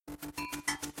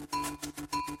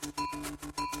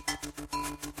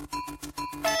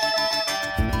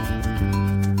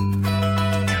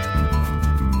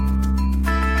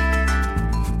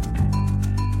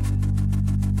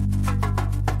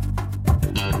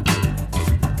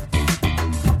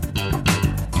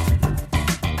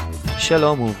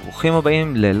שלום וברוכים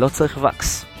הבאים ללא צריך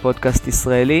וקס, פודקאסט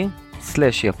ישראלי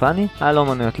 / יפני על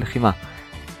אומנויות לחימה.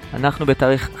 אנחנו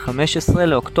בתאריך 15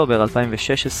 לאוקטובר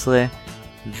 2016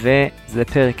 וזה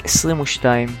פרק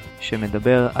 22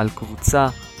 שמדבר על קבוצה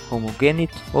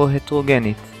הומוגנית או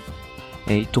הטרוגנית,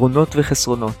 יתרונות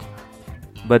וחסרונות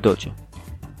בדוג'ו.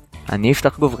 אני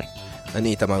אפתח גוברי.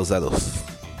 אני תמר זדוף.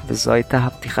 וזו הייתה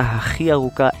הפתיחה הכי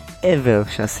ארוכה ever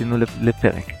שעשינו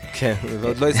לפרק. כן,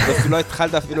 ועוד לא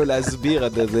התחלת אפילו להסביר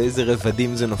עד איזה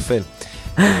רבדים זה נופל.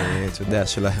 אתה יודע,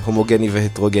 של ההומוגני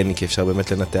והטרוגני, כי אפשר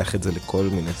באמת לנתח את זה לכל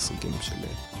מיני סוגים של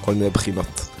כל מיני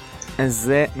בחינות.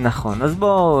 זה נכון. אז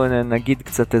בואו נגיד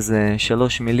קצת איזה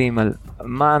 3 מילים על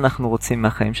מה אנחנו רוצים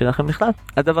מהחיים שלכם בכלל.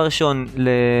 הדבר ראשון,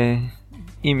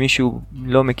 אם מישהו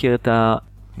לא מכיר את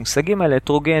המושגים האלה,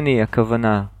 הטרוגני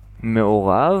הכוונה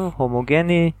מעורב,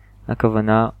 הומוגני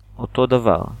הכוונה אותו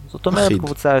דבר. זאת אומרת אחיד.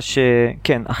 קבוצה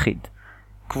כן, אחיד.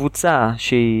 קבוצה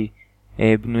שהיא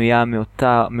בנויה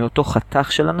מאותו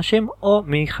חתך של אנשים או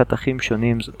מחתכים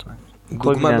שונים, זאת אומרת.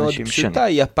 דוגמה מאוד פשוטה,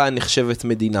 יפן נחשבת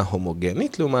מדינה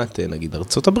הומוגנית, לעומת נגיד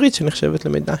ארצות הברית שנחשבת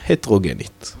למדינה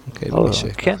הטרוגנית.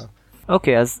 כן.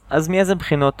 אוקיי, אז מאיזה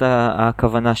בחינות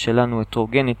הכוונה שלנו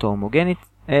הטרוגנית או הומוגנית?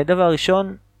 דבר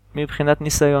ראשון, מבחינת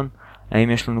ניסיון. האם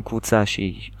יש לנו קבוצה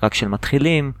שהיא רק של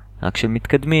מתחילים, רק של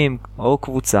מתקדמים, או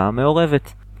קבוצה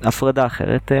מעורבת? הפרדה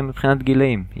אחרת מבחינת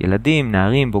גילאים. ילדים,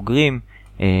 נערים, בוגרים,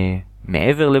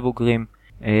 מעבר לבוגרים.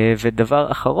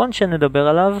 ודבר אחרון שנדבר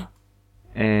עליו,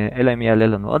 אלא אם יעלה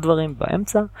לנו עוד דברים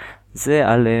באמצע, זה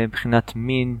על בחינת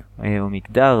מין או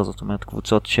מגדר, זאת אומרת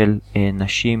קבוצות של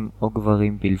נשים או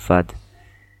גברים בלבד.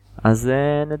 אז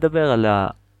נדבר על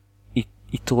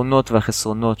היתרונות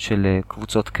והחסרונות של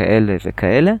קבוצות כאלה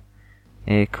וכאלה,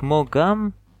 כמו גם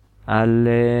על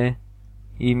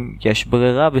אם יש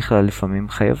ברירה בכלל, לפעמים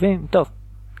חייבים. טוב,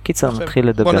 קיצר, נתחיל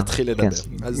לדבר. בוא נתחיל לדבר.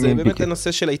 אז באמת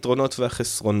הנושא של היתרונות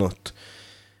והחסרונות.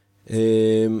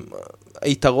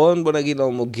 היתרון, בוא נגיד,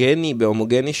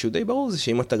 בהומוגני, שהוא די ברור, זה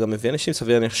שאם אתה גם מביא אנשים,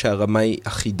 סביר להניח שהרמה היא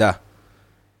אחידה.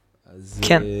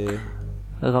 כן,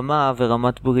 רמה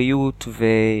ורמת בריאות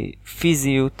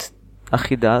ופיזיות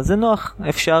אחידה, זה נוח.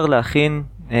 אפשר להכין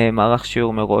מערך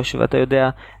שיעור מראש, ואתה יודע,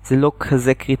 זה לא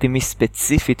כזה קריטי מי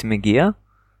ספציפית מגיע.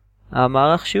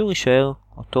 המערך שיעור יישאר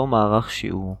אותו מערך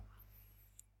שיעור.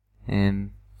 אני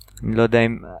לא יודע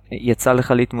אם יצא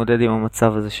לך להתמודד עם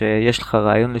המצב הזה שיש לך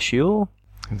רעיון לשיעור,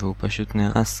 והוא פשוט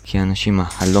נרס כי האנשים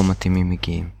הלא מתאימים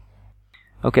מגיעים.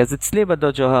 אוקיי, אז אצלי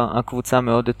בדוג'ו הקבוצה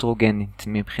מאוד הטרוגנית,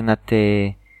 מבחינת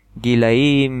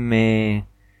גילאים,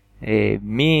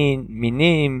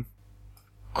 מינים,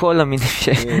 כל המינים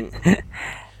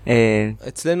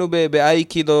אצלנו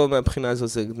באייקידו, מהבחינה הזו,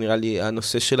 זה נראה לי,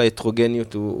 הנושא של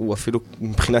ההטרוגניות הוא אפילו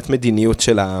מבחינת מדיניות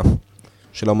של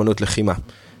האמנות לחימה.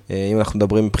 אם אנחנו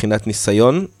מדברים מבחינת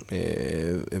ניסיון,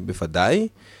 בוודאי,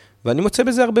 ואני מוצא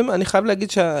בזה הרבה, אני חייב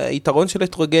להגיד שהיתרון של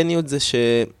ההטרוגניות זה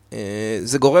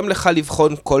שזה גורם לך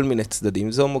לבחון כל מיני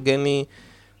צדדים. זה הומוגני,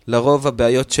 לרוב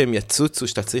הבעיות שהם יצוצו,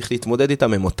 שאתה צריך להתמודד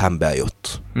איתם, הם אותם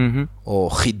בעיות. או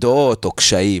חידות, או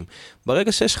קשיים.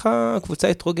 ברגע שיש לך קבוצה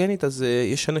הטרוגנית, אז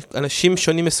יש אנשים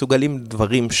שונים מסוגלים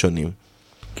דברים שונים.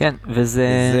 כן, וזה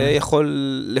יכול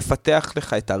לפתח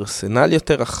לך את הארסנל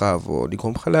יותר רחב, או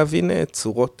לגרום לך להבין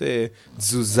צורות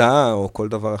תזוזה, או כל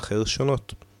דבר אחר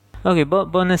שונות. אוקיי,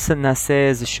 בוא נעשה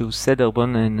איזשהו סדר, בוא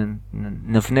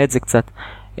נבנה את זה קצת.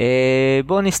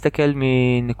 בוא נסתכל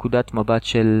מנקודת מבט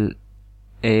של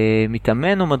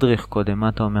מתאמן או מדריך קודם, מה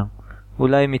אתה אומר?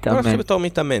 אולי מתאמן. אני חושב בתור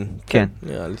מתאמן. כן.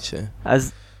 נראה לי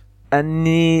אז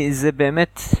זה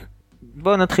באמת,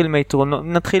 בוא נתחיל מהיתרונות,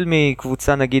 נתחיל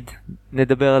מקבוצה, נגיד,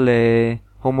 נדבר על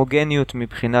הומוגניות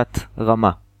מבחינת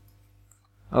רמה.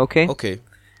 אוקיי? אוקיי.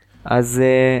 אז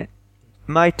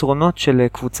מה היתרונות של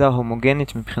קבוצה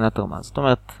הומוגנית מבחינת רמה? זאת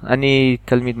אומרת, אני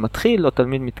תלמיד מתחיל או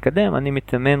תלמיד מתקדם, אני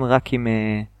מתאמן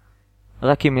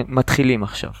רק עם מתחילים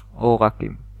עכשיו, או רק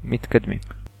עם מתקדמים.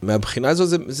 מהבחינה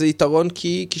הזו זה יתרון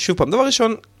כי שוב פעם, דבר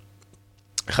ראשון,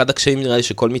 אחד הקשיים נראה לי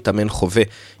שכל מתאמן חווה,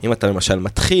 אם אתה למשל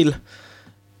מתחיל,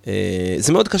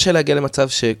 זה מאוד קשה להגיע למצב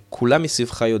שכולם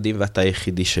מסביבך יודעים ואתה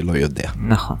היחידי שלא יודע.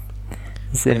 נכון.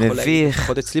 זה מביך.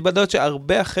 לפחות אצלי בדעות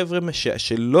שהרבה החבר'ה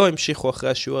שלא המשיכו אחרי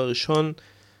השיעור הראשון,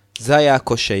 זה היה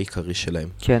הקושי העיקרי שלהם.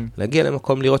 כן. להגיע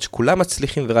למקום לראות שכולם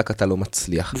מצליחים ורק אתה לא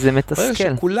מצליח. זה מתסכל. ברגע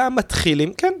שכולם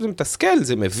מתחילים, כן, זה מתסכל,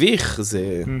 זה מביך,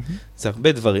 זה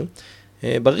הרבה דברים.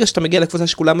 ברגע שאתה מגיע לקבוצה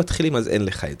שכולם מתחילים, אז אין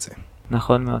לך את זה.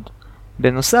 נכון מאוד.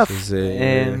 בנוסף,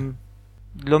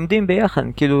 לומדים ביחד,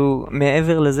 כאילו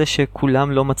מעבר לזה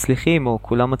שכולם לא מצליחים, או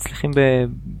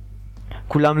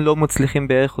כולם לא מצליחים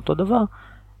בערך אותו דבר,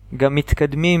 גם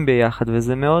מתקדמים ביחד,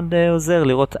 וזה מאוד עוזר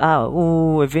לראות,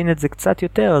 הוא הבין את זה קצת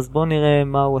יותר, אז בואו נראה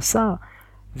מה הוא עשה,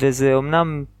 וזה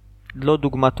אומנם לא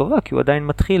דוגמה טובה, כי הוא עדיין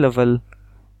מתחיל, אבל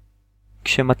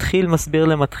כשמתחיל מסביר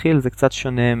למתחיל, זה קצת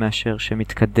שונה מאשר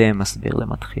שמתקדם מסביר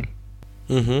למתחיל.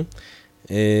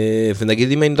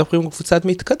 ונגיד אם היינו מדברים קבוצת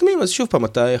מתקדמים, אז שוב פעם,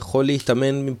 אתה יכול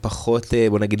להתאמן מפחות,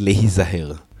 בוא נגיד,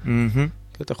 להיזהר.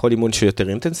 אתה יכול אימון שיותר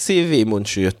אינטנסיבי, אימון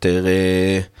שיותר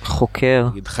חוקר.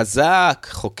 חזק,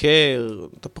 חוקר.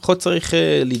 אתה פחות צריך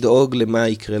לדאוג למה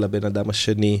יקרה לבן אדם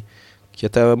השני. כי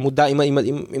אתה מודע,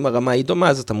 אם הרמה היא דומה,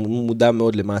 אז אתה מודע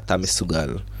מאוד למה אתה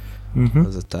מסוגל.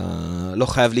 אז אתה לא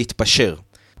חייב להתפשר.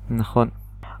 נכון.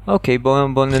 אוקיי, בוא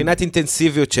מבחינת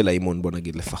אינטנסיביות של האימון, בוא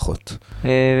נגיד לפחות.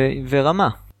 ורמה.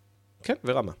 כן,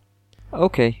 ורמה.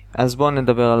 אוקיי, אז בואו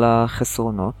נדבר על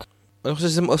החסרונות. אני חושב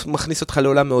שזה מכניס אותך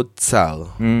לעולם מאוד צר.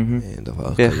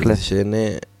 דבר כזה, שאין,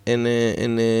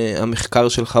 המחקר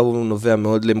שלך הוא נובע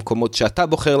מאוד למקומות שאתה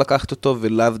בוחר לקחת אותו,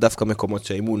 ולאו דווקא מקומות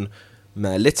שהאימון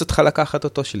מאלץ אותך לקחת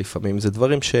אותו, שלפעמים זה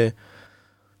דברים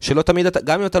שלא תמיד,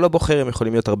 גם אם אתה לא בוחר, הם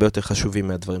יכולים להיות הרבה יותר חשובים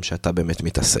מהדברים שאתה באמת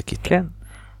מתעסק איתם. כן.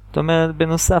 זאת אומרת,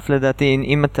 בנוסף, לדעתי,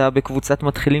 אם אתה בקבוצת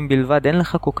מתחילים בלבד, אין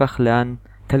לך כל כך לאן,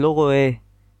 אתה לא רואה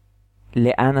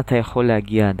לאן אתה יכול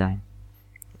להגיע עדיין.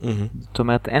 זאת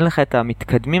אומרת, אין לך את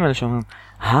המתקדמים האלה שאומרים,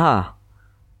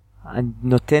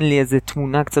 נותן לי איזו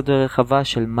תמונה קצת רחבה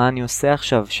של מה אני עושה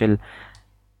עכשיו, של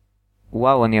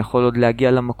וואו, אני יכול עוד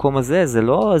להגיע למקום הזה, זה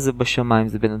לא איזה בשמיים,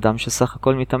 זה בן אדם שסך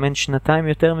הכל מתאמן 2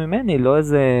 יותר ממני, לא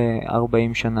איזה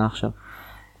 40 שנה עכשיו.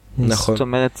 נכון. זאת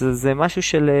אומרת, זה משהו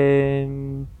של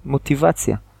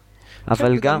מוטיבציה.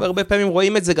 אבל גם הרבה פעמים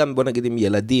רואים את זה גם, בוא נגיד, עם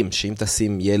ילדים, שאם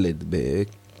תשים ילד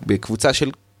בקבוצה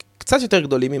של קצת יותר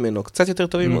גדולים ממנו, קצת יותר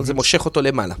טובים ממנו, זה מושך אותו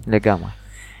למעלה. לגמרי.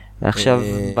 ועכשיו,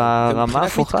 ברמה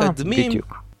הפוכה,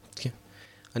 בדיוק.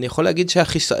 אני יכול להגיד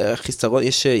שהחיסרון,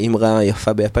 יש אמרה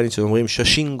יפה ביפנית שאומרים,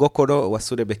 שושין גוקו לא, הוא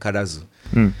עשו לבקרזו.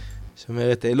 זאת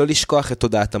אומרת, לא לשכוח את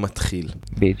תודעת המתחיל.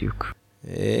 בדיוק.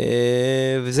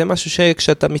 וזה משהו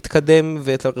שכשאתה מתקדם,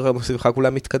 ואתה מסביבך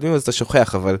כולם מתקדמים, אז אתה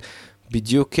שוכח, אבל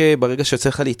בדיוק ברגע שיוצא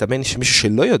לך להתאמן, יש מישהו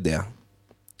שלא יודע,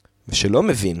 ושלא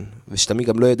מבין, ושתמיד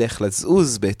גם לא יודע איך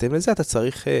לזוז בהתאם לזה, אתה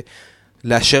צריך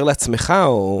לאשר לעצמך,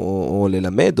 או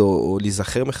ללמד, או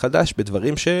להיזכר מחדש,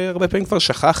 בדברים שהרבה פעמים כבר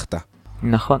שכחת.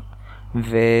 נכון.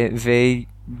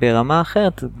 וברמה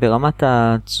אחרת, ברמת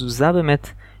התזוזה באמת,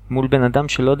 מול בן אדם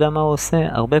שלא יודע מה הוא עושה,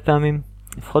 הרבה פעמים,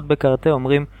 לפחות בקראטה,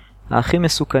 אומרים, הכי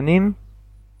מסוכנים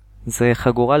זה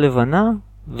חגורה לבנה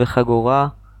וחגורה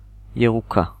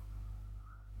ירוקה.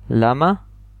 למה?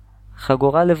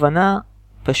 חגורה לבנה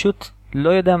פשוט לא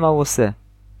יודע מה הוא עושה.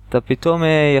 אתה פתאום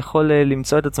יכול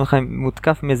למצוא את עצמך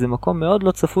מותקף מאיזה מקום מאוד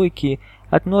לא צפוי, כי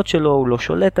התנועות שלו הוא לא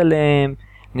שולט עליהם,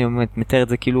 אני מתאר את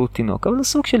זה כאילו הוא תינוק, אבל הוא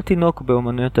סוג של תינוק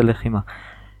באומנויות הלחימה.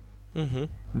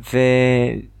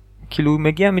 וכאילו הוא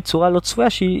מגיע מצורה לא צפויה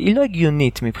שהיא לא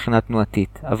הגיונית מבחינה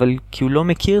תנועתית, אבל כי הוא לא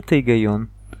מכיר את ההיגיון,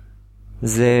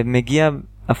 זה מגיע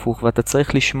הפוך, ואתה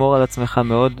צריך לשמור על עצמך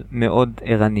מאוד מאוד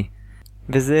ערני.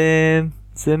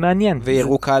 וזה מעניין.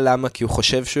 וירוקה למה? כי הוא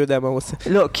חושב שהוא יודע מה הוא עושה?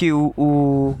 לא, כי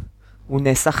הוא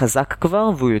נעשה חזק כבר,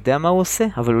 והוא יודע מה הוא עושה,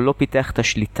 אבל הוא לא פיתח את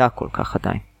השליטה כל כך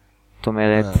עדיין. זאת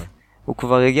אומרת, הוא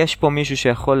כבר, יש פה מישהו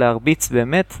שיכול להרביץ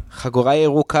באמת. חגורה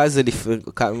ירוקה זה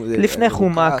לפני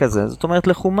חומה כזה. זאת אומרת,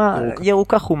 לחומה,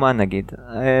 ירוקה חומה נגיד.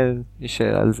 יש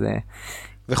על זה.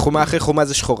 וחומה אחרי חומה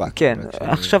זה שחורה. כן,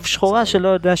 עכשיו שחורה שלא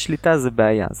יודע שליטה זה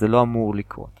בעיה, זה לא אמור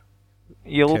לקרות.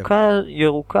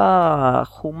 ירוקה,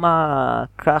 חומה,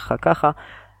 ככה,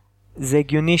 זה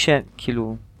הגיוני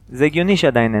כאילו, זה הגיוני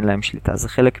שעדיין אין להם שליטה, זה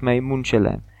חלק מהאימון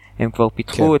שלהם. הם כבר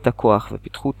פיתחו את הכוח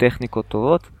ופיתחו טכניקות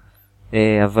טובות,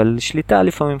 אבל שליטה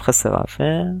לפעמים חסרה,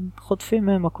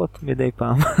 וחוטפים מכות מדי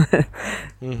פעם.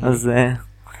 אז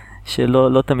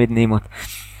שלא תמיד נעימות.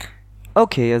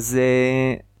 אוקיי, אז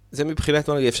זה מבחינת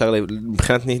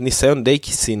ניסיון די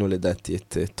כיסינו לדעתי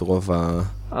את רוב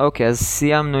אוקיי, אז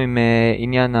סיימנו עם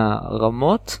עניין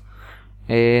הרמות.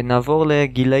 נעבור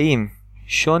לגילאים.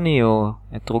 שוני או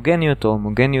הטרוגניות או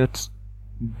הומוגניות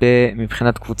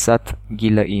מבחינת קבוצת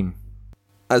גילאים.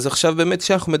 אז עכשיו באמת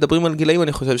כשאנחנו מדברים על גילאים,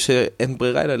 אני חושב שאין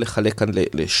ברירה אלא לחלק כאן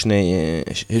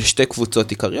לשתי קבוצות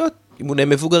עיקריות, אימוני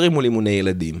מבוגרים מול אימוני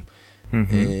ילדים.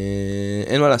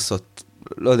 אין מה לעשות.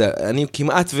 לא יודע, אני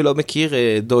כמעט ולא מכיר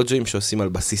דוג'ים שעושים על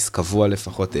בסיס קבוע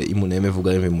לפחות אימוני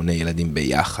מבוגרים ואימוני ילדים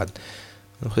ביחד.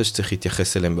 אני חושב שצריך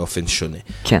להתייחס אליהם באופן שונה.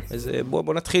 כן. אז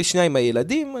בוא נתחיל שנייה עם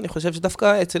הילדים. אני חושב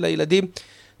שדווקא אצל הילדים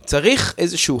צריך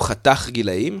איזשהו חתך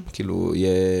גילאים, כאילו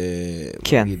יהיה...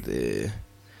 כן.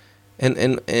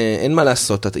 אין מה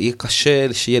לעשות, יהיה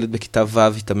קשה שילד בכיתה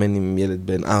ו' יתאמן עם ילד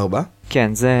בן 4.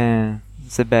 כן,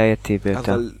 זה בעייתי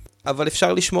ביותר. אבל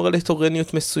אפשר לשמור על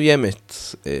הטרוגניות מסוימת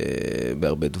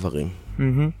בהרבה דברים.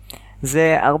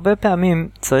 זה הרבה פעמים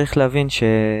צריך להבין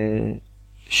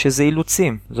שזה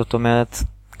אילוצים, זאת אומרת,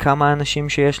 כמה אנשים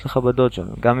שיש לך בדוג'ו,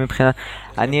 גם מבחינת,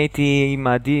 אני הייתי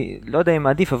מעדיף, לא יודע אם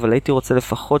מעדיף, אבל הייתי רוצה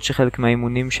לפחות שחלק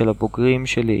מהאימונים של הבוגרים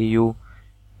שלי יהיו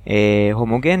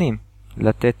הומוגנים,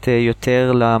 לתת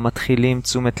יותר למתחילים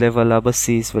תשומת לב על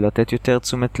הבסיס, ולתת יותר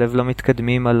תשומת לב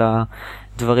למתקדמים על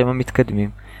הדברים המתקדמים,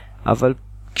 אבל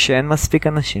כשאין מספיק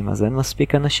אנשים, אז אין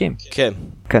מספיק אנשים. כן,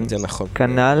 זה נכון.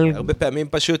 כנל... הרבה פעמים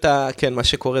פשוט, כן, מה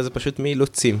שקורה זה פשוט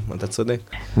מאילוצים, אתה צודק.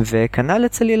 וכנל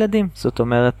אצל ילדים, זאת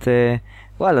אומרת,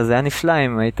 וואלה, זה היה נפלא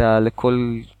אם היית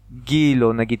לכל גיל,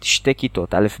 או נגיד שתי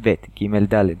כיתות, א', ב',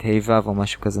 ג', ד', ה', ו', או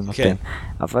משהו כזה נותן. כן.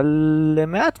 אבל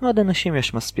למעט מאוד אנשים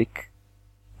יש מספיק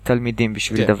תלמידים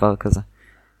בשביל דבר כזה.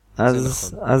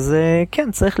 אז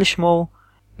כן, צריך לשמור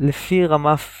לפי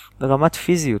רמת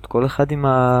פיזיות, כל אחד עם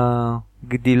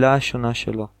הגדילה השונה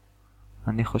שלו.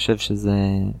 אני חושב שזה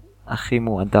הכי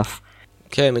מועדף.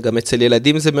 כן, גם אצל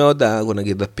ילדים זה מאוד, בוא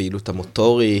נגיד, הפעילות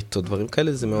המוטורית, או דברים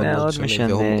כאלה, זה מאוד מאוד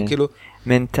משנה. כאילו,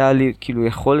 מנטלי, כאילו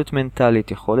יכולת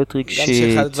מנטלית, יכולת רגשית. גם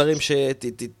שאחד הדברים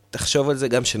שתחשוב על זה,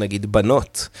 גם שנגיד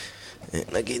בנות,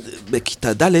 נגיד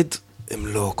בכיתה ד' הם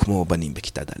לא כמו בנים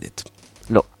בכיתה ד'.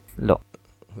 לא, לא.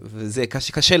 וזה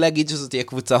קשה להגיד שזאת תהיה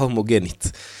קבוצה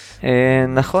הומוגנית.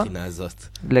 נכון. מבחינה הזאת.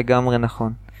 לגמרי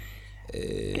נכון.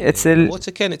 למרות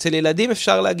שכן, אצל ילדים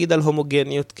אפשר להגיד על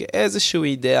הומוגניות כאיזשהו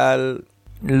אידיאל...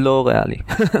 לא ריאלי.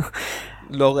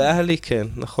 לא ריאלי, כן,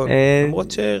 נכון.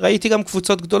 למרות שראיתי גם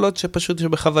קבוצות גדולות שפשוט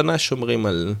שבכוונה שומרים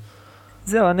על...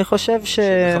 זהו, אני חושב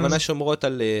בכוונה שומרות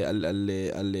על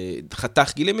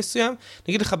חתך גילי מסוים.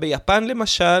 נגיד לך ביפן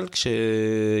למשל,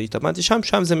 כשהתאמנתי שם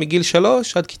זה מגיל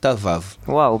 3 עד כיתה ו'.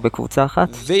 וואו, בקבוצה אחת?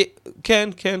 כן,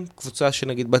 קבוצה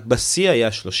שנגיד בשיא היה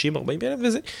 30-40 אלף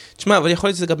וזה. תשמע, אבל יכול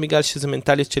להיות שזה גם בגלל שזה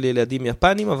מנטליות של ילדים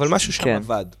יפנים, אבל משהו שם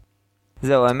עבד.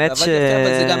 זהו, האמת אבל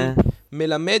זה גם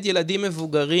מלמד ילדים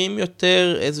מבוגרים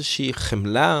יותר איזושהי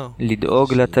חמלה.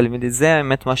 לדאוג לתלמידים, זה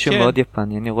האמת משהו מאוד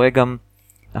יפני. אני רואה גם...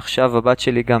 עכשיו הבת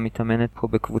שלי גם מתאמנת פה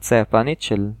בקבוצה יפנית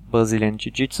של ברזיליאן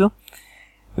ג'יוג'יטסו,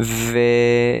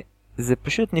 וזה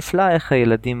פשוט נפלא איך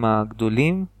הילדים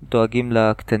הגדולים דואגים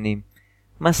לקטנים.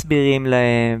 מסבירים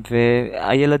להם,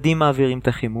 והילדים מעבירים את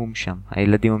החימום שם,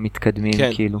 הילדים המתקדמים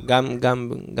כן, כאילו.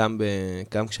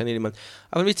 גם כשאני לימד.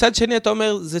 אבל מצד שני אתה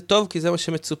אומר, זה טוב כי זה מה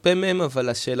שמצופה מהם, אבל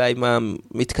השאלה אם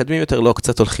המתקדמים יותר לא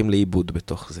קצת הולכים לאיבוד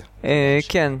בתוך זה.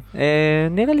 כן,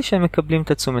 נראה לי שהם מקבלים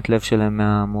את התשומת לב שלהם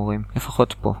מהמורים,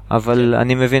 לפחות פה, אבל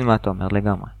אני מבין מה אתה אומר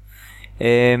לגמרי.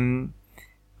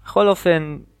 בכל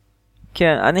אופן,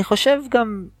 כן, אני חושב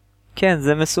גם, כן,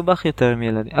 זה מסובך יותר עם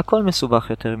ילדים, הכל מסובך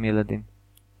יותר עם ילדים.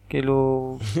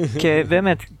 כאילו,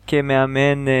 באמת,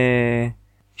 כמאמן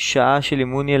שעה של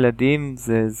אימון ילדים,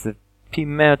 זה פי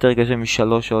 100 יותר קשה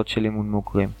מ3 שעות של אימון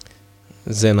מוגרים.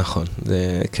 זה נכון,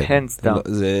 זה כן. hands down.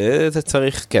 זה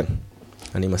צריך, כן,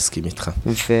 אני מסכים איתך.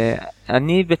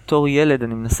 ואני בתור ילד,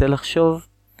 אני מנסה לחשוב,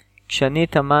 כשאני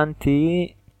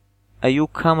התאמנתי,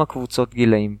 היו כמה קבוצות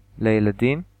גילאים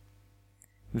לילדים,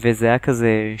 וזה היה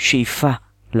כזה שאיפה.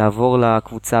 לעבור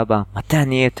לקבוצה הבאה. מתי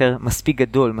אני אהיה יותר מספיק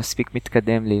גדול, מספיק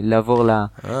מתקדם לי, לעבור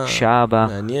לשעה הבאה.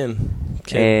 מעניין.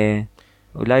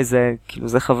 אולי זה, כאילו,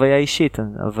 זה חוויה אישית,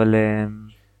 אבל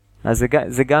אז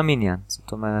זה גם עניין.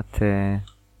 זאת אומרת,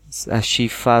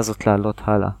 השאיפה הזאת לעלות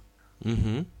הלאה.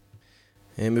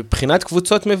 מבחינת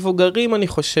קבוצות מבוגרים, אני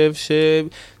חושב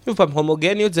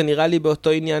הומוגניות זה נראה לי באותו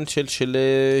עניין של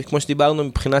כמו שדיברנו,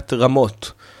 מבחינת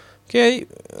רמות. אוקיי,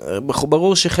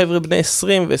 ברור שחבר'ה בני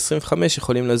 20 ו-25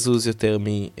 יכולים לזוז יותר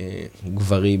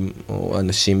מגברים או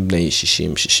אנשים בני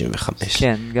 60-65.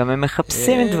 כן, גם הם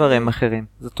מחפשים דברים אחרים.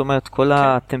 זאת אומרת, כל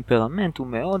הטמפרמנט הוא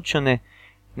מאוד שונה.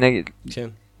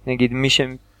 נגיד, מי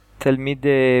שתלמיד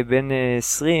בין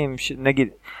 20, נגיד,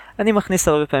 אני מכניס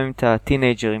הרבה פעמים את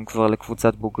הטינג'רים כבר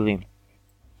לקבוצת בוגרים.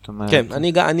 כן,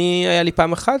 אני היה לי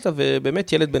פעם אחת,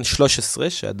 ובאמת ילד בן 13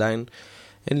 שעדיין...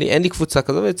 אין לי קבוצה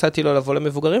כזו, והצעתי לו לבוא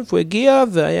למבוגרים, והוא הגיע,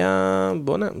 והיה,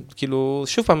 כאילו,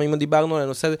 שוב פעם, אם דיברנו על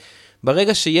הנושא הזה,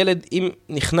 ברגע שילד, אם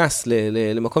נכנס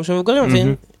למקום של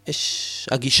מבוגרים,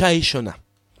 הגישה היא שונה.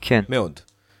 כן. מאוד.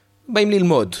 באים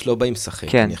ללמוד, לא באים לשחק.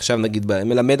 כן. אני עכשיו, נגיד,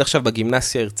 מלמד עכשיו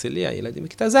בגימנסיה הרצליה, ילדים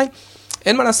בכיתה ז',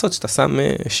 אין מה לעשות, שאתה שם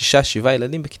 6-7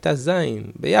 ילדים בכיתה ז'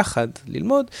 ביחד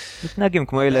ללמוד. מתנהגים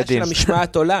כמו ילדים. של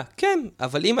המשמעת עולה, כן,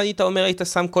 אבל אם היית אומר, היית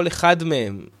שם כל אחד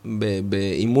מהם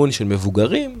באימון של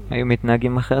מבוגרים. היו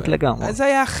מתנהגים אחרת לגמרי. אז זה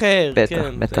היה אחר, בטח,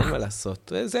 כן, בטח. אין מה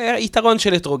לעשות. זה היה יתרון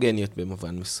של הטרוגניות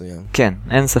במובן מסוים. כן,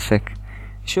 אין ספק.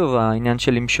 שוב, העניין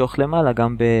של למשוך למעלה,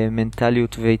 גם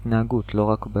במנטליות והתנהגות, לא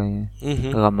רק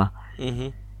ברמה.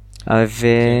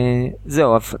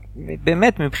 וזהו,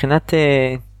 באמת מבחינת...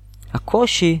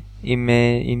 הקושי עם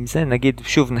זה, נגיד,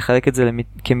 שוב, נחלק את זה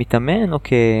כמתאמן או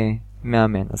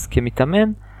כמאמן. אז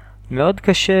כמתאמן, מאוד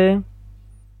קשה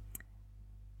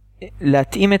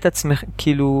להתאים את עצמך,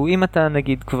 כאילו אם אתה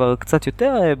נגיד כבר קצת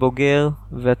יותר בוגר,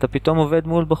 ואתה פתאום עובד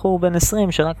מול בחור בן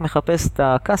 20 שרק מחפש את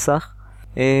הכסח,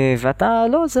 ואתה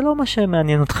לא, זה לא מה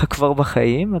שמעניין אותך כבר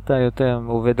בחיים, אתה יותר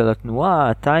עובד על התנועה,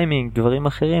 הטיימינג, דברים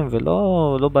אחרים,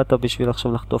 ולא באת בשביל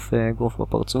עכשיו לחטוף גרוף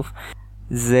בפרצוף.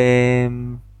 זה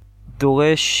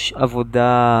דורש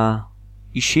עבודה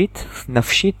אישית,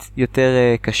 נפשית, יותר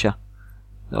קשה.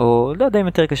 או לא יודע אם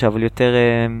יותר קשה, אבל יותר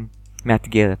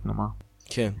מאתגרת, נאמר.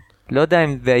 כן. לא יודע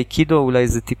אם באייקידו אולי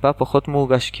זה טיפה פחות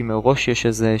מורגש, כי מראש יש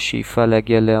איזו שאיפה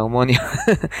להגיע להרמוניה.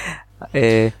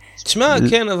 תשמע,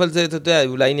 כן, אבל זה, אתה יודע,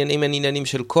 אולי עניינים אין עניינים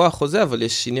של כוח או זה, אבל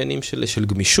יש עניינים של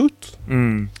גמישות.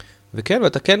 וכן,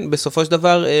 ואתה כן, בסופו של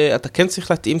דבר, אתה כן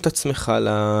צריך להתאים את עצמך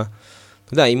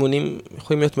אתה יודע, אימונים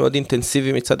יכולים להיות מאוד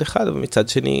אינטנסיביים מצד אחד, אבל מצד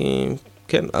שני,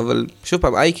 כן, אבל שוב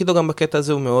פעם, האייקידו גם בקטע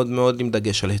הזה הוא מאוד מאוד עם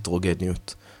דגש על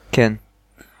הטרוגניות. כן.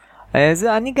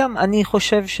 אני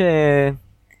חושב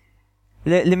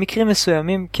למקרים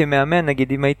מסוימים כמאמן,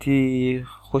 נגיד אם הייתי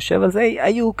חושב על זה,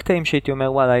 היו קטעים שהייתי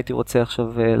אומר, וואלה, הייתי רוצה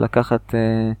עכשיו לקחת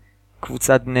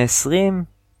קבוצת בני 20,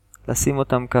 לשים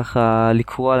אותם ככה,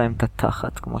 לקרוא עליהם את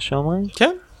התחת, כמו שאומרים.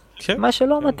 כן, כן. מה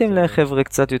שלא מתאים לחבר'ה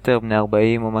קצת יותר בני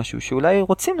 40 או משהו, שאולי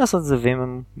רוצים לעשות זה,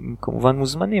 והם כמובן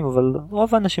מוזמנים, אבל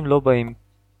רוב האנשים לא באים.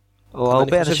 או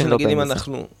הרבה אנשים לא באים. אם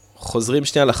אנחנו חוזרים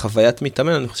שנייה לחוויית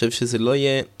מתאמן, אני חושב שזה לא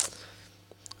יהיה...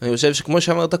 אני חושב שכמו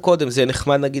שאמרת קודם, זה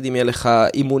נחמד נגיד אם יהיה לך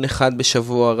אימון אחד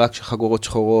בשבוע רק של חגורות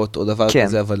שחורות או דבר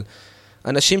כזה, אבל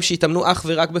אנשים שהתאמנו אך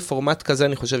ורק בפורמט כזה,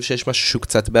 אני חושב שיש משהו שהוא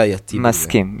קצת בעייתי.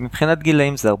 מסכים. מבחינת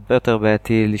גילאים זה הרבה יותר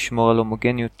בעייתי לשמור על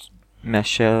הומוגניות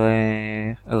מאשר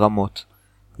רמות.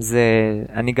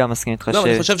 אני גם מסכים איתך לא,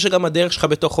 אני חושב שגם הדרך שלך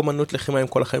בתוך אומנות לחימה עם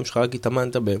כל החיים שלך רק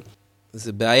התאמנת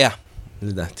זה בעיה,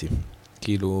 לדעתי.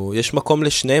 כאילו, יש מקום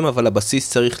לשניהם, אבל הבסיס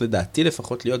צריך לדעתי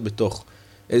לפחות להיות בתוך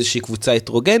איזושהי קבוצה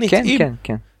הטרוגנית, כן, כן,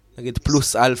 כן. נגיד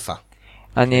פלוס אלפא.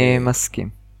 אני מסכים.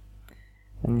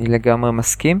 אני לגמרי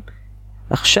מסכים.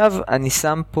 עכשיו אני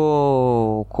שם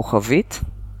פה כוכבית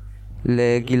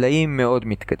לגילאים מאוד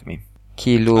מתקדמים.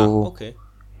 כאילו, אוקיי.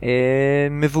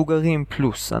 מבוגרים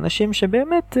פלוס. אנשים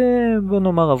שבאמת, בוא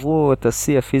נאמר, עברו את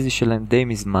השיא הפיזי שלהם די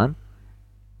מזמן,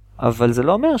 אבל זה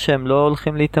לא אומר שהם לא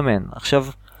הולכים להתאמן. עכשיו,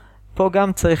 פה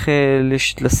גם צריך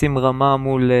לשים רמה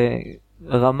מול...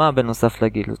 רמה בנוסף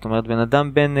לגיל, זאת אומרת בן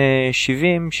אדם בן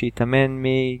 70 שהתאמן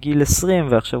מגיל 20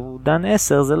 ועכשיו הוא דן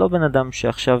 10, זה לא בן אדם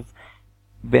שעכשיו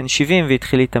בן 70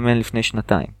 והתחיל להתאמן לפני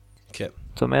שנתיים. כן.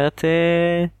 זאת אומרת,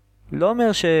 לא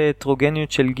אומר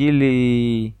שהטרוגניות של גיל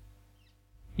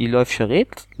היא לא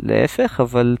אפשרית, להפך,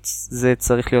 אבל זה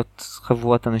צריך להיות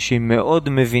חבורת אנשים מאוד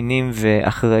מבינים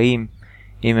ואחראים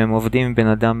אם הם עובדים עם בן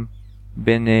אדם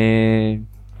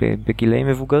בגילאים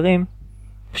מבוגרים,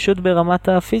 פשוט ברמת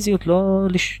הפיזיות לא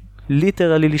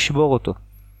ליטרלי לשבור אותו.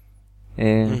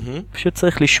 פשוט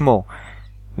צריך לשמור.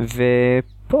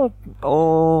 ופה,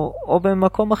 או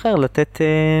במקום אחר, לתת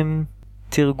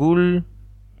תרגול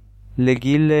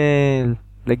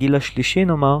לגיל השלישי,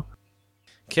 נאמר,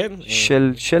 כן.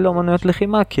 של אומנויות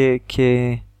לחימה,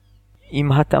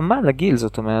 עם התאמה לגיל,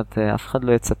 זאת אומרת, אף אחד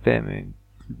לא יצפה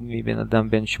מבן אדם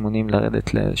בן 80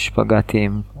 לרדת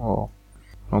לשפגטים, או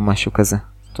משהו כזה.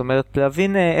 זאת אומרת,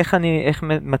 להבין איך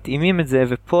מתאימים את זה,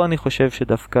 ופה אני חושב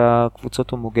שדווקא קבוצות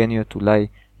הומוגניות אולי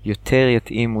יותר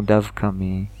יתאימו דווקא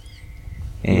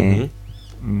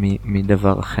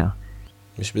מדבר אחר.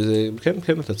 יש בזה, כן,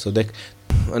 כן, אתה צודק.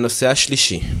 הנושא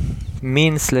השלישי.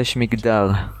 מין /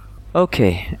 מגדר.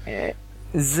 אוקיי.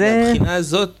 מבחינה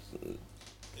הזאת,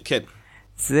 כן.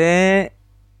 זה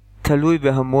תלוי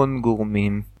בהמון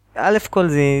גורמים. א' כל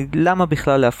זה, למה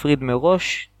בכלל להפריד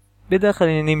מראש? בדרך כלל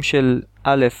עניינים של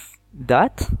א',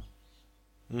 דת,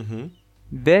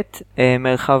 ב',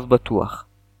 מרחב בטוח.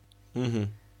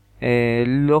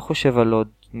 לא חושב על עוד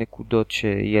נקודות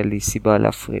שיהיה לי סיבה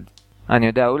להפריד. אני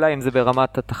יודע, אולי אם זה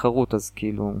ברמת התחרות, אז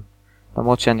כאילו,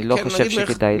 למרות שאני לא חושב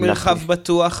שכדאי להפריד. מרחב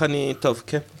בטוח, טוב,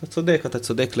 כן, אתה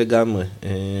צודק לגמרי.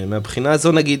 מהבחינה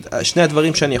הזו, נגיד, שני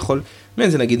הדברים שאני יכול,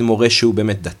 זה נגיד מורה שהוא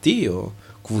באמת דתי, או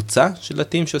קבוצה של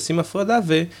דתיים שעושים הפרדה,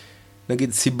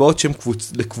 נגיד סיבות שהן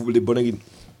בוא נגיד,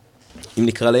 אם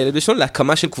נקרא לילד בשלון,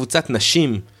 להקמה של קבוצת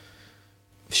נשים,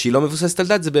 שהיא לא מבוססת על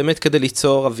דת, זה באמת כדי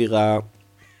ליצור אווירה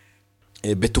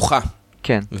בטוחה.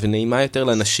 כן. ונעימה יותר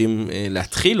לאנשים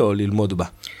להתחיל או ללמוד בה.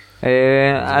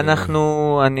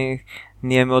 אני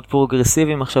נהיה מאוד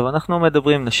פרוגרסיביים עכשיו, אנחנו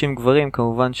מדברים נשים גברים,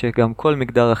 כמובן שגם כל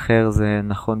מגדר אחר זה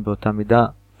נכון באותה מידה,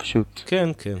 פשוט. כן,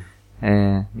 כן.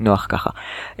 נוח ככה.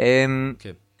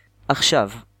 כן. עכשיו,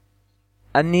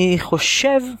 אני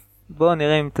חושב, בואו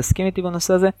נראה אם תסכים איתי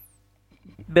בנושא הזה,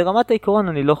 ברמת העיקרון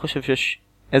אני לא חושב שיש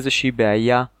איזושהי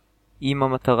בעיה אם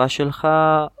המטרה שלך,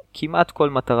 כמעט כל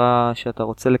מטרה שאתה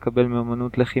רוצה לקבל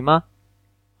מאמנות לחימה,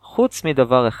 חוץ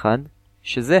מדבר אחד,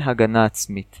 שזה הגנה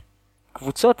עצמית.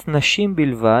 קבוצות נשים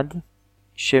בלבד,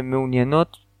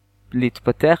 שמעוניינות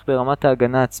להתפתח ברמת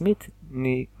ההגנה העצמית,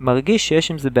 אני מרגיש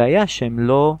שיש עם זה בעיה שהן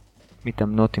לא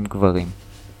מתאמנות עם גברים.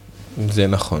 זה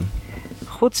נכון.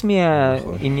 חוץ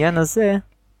מהעניין הזה,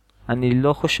 אני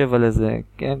לא חושב על איזה,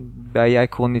 כן, בעיה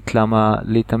עקרונית למה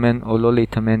להתאמן או לא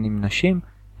להתאמן עם נשים,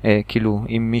 כאילו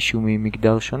עם מישהו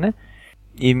ממגדר שונה,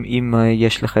 אם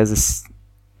יש לך איזה,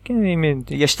 כן, אם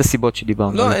יש את הסיבות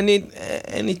שדיברנו. לא,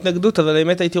 אין התנגדות, אבל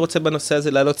האמת הייתי רוצה בנושא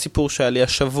הזה להעלות סיפור שהיה לי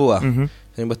השבוע.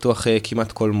 אני בטוח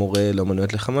כמעט כל מורה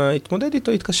לאמנויות לחימה התמודד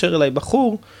איתו, התקשר אליי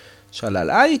בחור, שאל על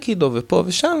איקידו ופה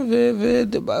ושם,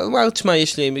 ואמר, תשמע,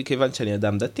 יש לי, מכיוון שאני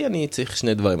אדם דתי, אני צריך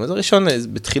שני דברים. אז הראשון,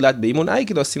 בתחילת באימון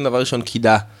איקידו, עושים דבר ראשון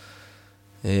קידה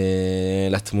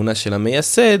לתמונה של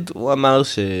המייסד, הוא אמר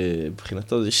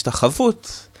שבחינתו זה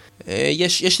השתחוות,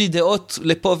 יש לי דעות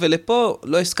לפה ולפה,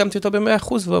 לא הסכמתי אותו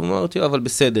ב100%, ואמרתי לו, אבל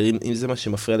בסדר, אם זה מה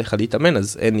שמפריע לך להתאמן,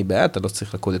 אז אין לי בעיה, אתה לא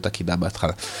צריך לקוד את הקידה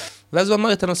בהתחלה. ואז הוא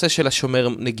אמר את הנושא של השומר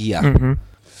נגיעה.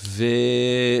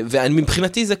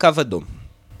 ומבחינתי זה קו אדום.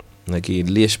 נגיד,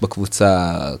 לי יש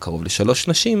בקבוצה קרוב ל3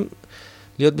 נשים,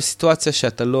 להיות בסיטואציה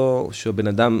שאתה לא, שהבן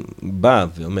אדם בא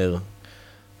ואומר,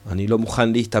 אני לא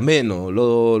מוכן להתאמן, או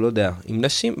לא יודע, עם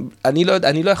נשים,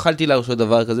 אני לא יכלתי להרשות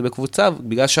דבר כזה בקבוצה,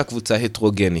 בגלל שהקבוצה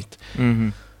הטרוגנית.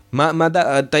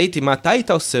 תהיתי, מה אתה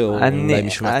היית עושה, או אולי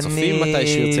מישהו מהצופים, מתי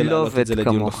שיוצא להעלות את זה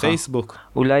לדיון בפייסבוק?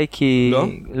 אולי כי,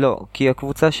 לא, כי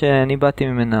הקבוצה שאני באתי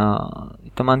ממנה,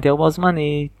 התאמנתי הרבה זמן,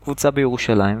 היא קבוצה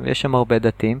בירושלים, ויש שם הרבה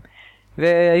דתיים,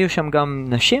 והיו שם גם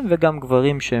נשים וגם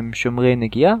גברים שהם שומרי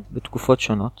נגיעה בתקופות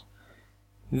שונות.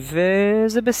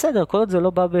 וזה בסדר, כל עוד זה לא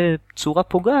בא בצורה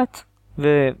פוגעת,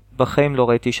 ובחיים לא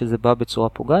ראיתי שזה בא בצורה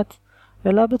פוגעת,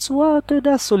 אלא בצורה, אתה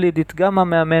יודע, סולידית. גם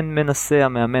המאמן מנסה,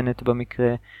 המאמנת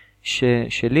במקרה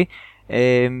שלי,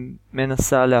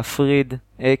 מנסה להפריד,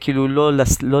 כאילו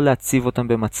לא להציב אותם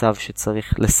במצב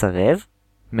שצריך לסרב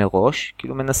מראש,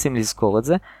 כאילו מנסים לזכור את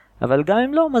זה, אבל גם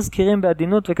אם לא, מזכירים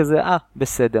בעדינות וכזה,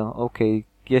 בסדר, אוקיי,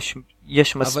 יש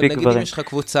מספיק גברים. אבל נגיד אם יש לך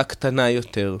קבוצה קטנה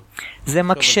יותר. זה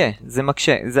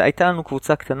מקשה. הייתה לנו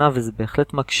קבוצה קטנה וזה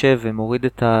בהחלט מקשה ומוריד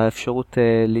את האפשרות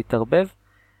להתערבב,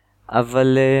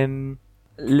 אבל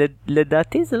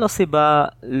לדעתי זה לא סיבה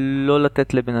לא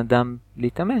לתת לבן אדם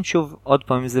להתאמן. שוב, עוד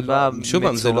פעם, זה בא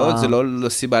שוב, זה לא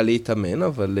סיבה להתאמן,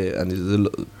 אבל זה לא,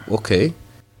 אוקיי.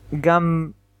 גם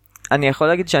אני יכול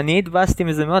להגיד שאני התבאסתי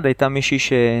מזה מאוד, הייתה מישהי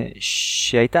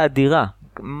שהייתה אדירה,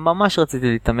 ממש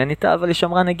רציתי להתאמן איתה, אבל היא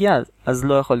שמרה נגיעה, אז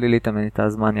לא יכולתי להתאמן איתה,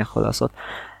 אז מה אני יכול לעשות?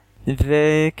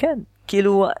 וכן,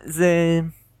 כאילו,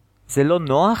 זה לא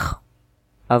נוח,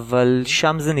 אבל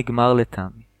שם זה נגמר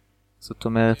לטעמי. זאת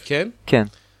אומרת... כן? כן.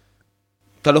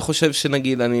 אתה לא חושב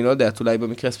שנגיד, אני לא יודע, אולי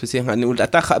במקרה הספציפי,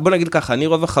 בוא נגיד ככה,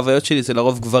 רוב החוויות שלי זה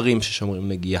לרוב גברים ששומרים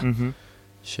נגיעה.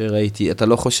 שראיתי, אתה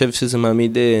לא חושב שזה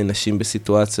מעמיד נשים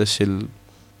בסיטואציה של,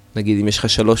 נגיד, אם יש לך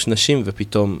 3 נשים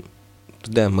ופתאום, אתה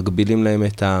יודע, מגבילים להם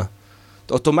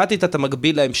אוטומטית אתה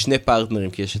מגביל להם 2 פרטנרים,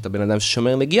 כי יש את הבן אדם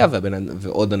ששומר נגיעה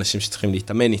ועוד אנשים שצריכים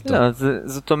להתאמן איתו. לא,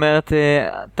 זאת אומרת,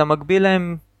 אתה מגביל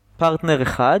להם פרטנר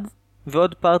אחד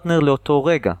ועוד פרטנר לאותו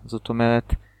רגע. זאת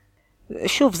אומרת,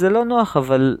 שוב, זה לא נוח,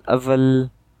 אבל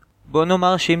בוא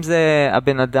נאמר שאם זה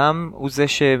הבן אדם, הוא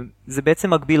זה בעצם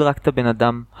מגביל רק את הבן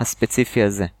אדם הספציפי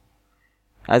הזה.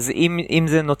 אז אם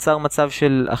זה נוצר מצב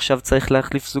של עכשיו צריך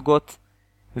להחליף זוגות,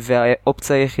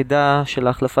 והאופציה היחידה של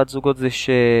החלפת זוגות זה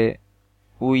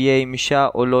שהוא יהיה עם אישה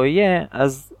או לא יהיה,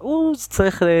 אז הוא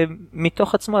צריך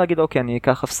מתוך עצמו להגיד, אוקיי, אני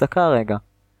אקח הפסקה רגע.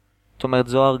 זאת אומרת,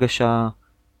 זו הרגשה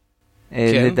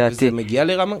כן, לדעתי. וזה מגיע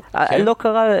לרמה? כן. לא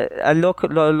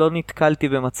קרה, לא נתקלתי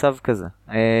במצב כזה.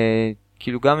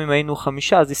 כאילו גם אם היינו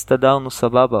 5 אז הסתדרנו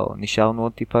סבבה, או נשארנו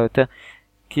עוד טיפה יותר.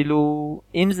 כאילו,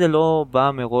 אם זה לא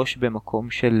בא מראש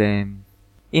במקום של,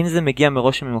 אם זה מגיע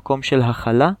מראש ממקום של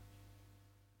הכלה,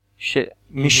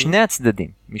 משני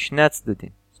הצדדים.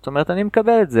 זאת אומרת, אני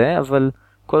מקבל את זה, אבל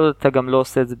כל עוד אתה גם לא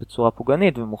עושה את זה בצורה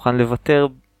פוגענית, ומוכן לוותר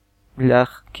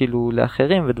כאילו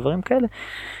לאחרים ודברים כאלה,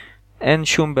 אין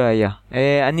שום בעיה.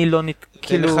 אני לא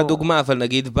תן לך דוגמה, אבל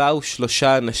נגיד באו 3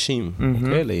 אנשים,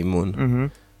 אוקיי, לאימון,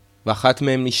 ואחת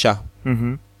מהם אישה.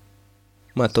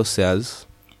 מה אתה עושה אז?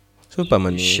 שוב פעם,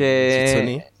 אני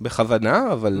חיצוני,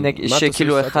 בכוונה, אבל מה אתה עושה?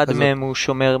 שכאילו אחד מהם הוא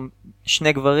שומר,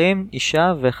 2 גברים,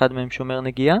 אישה, ואחד מהם שומר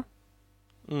נגיעה?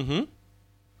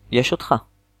 יש אותך.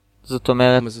 זאת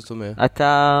אומרת, מה זאת אומרת?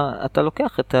 אתה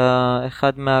לוקח את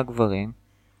אחד מהגברים,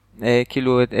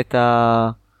 כאילו את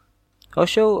או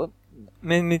שהוא...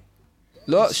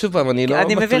 לא, שוב פעם, אני לא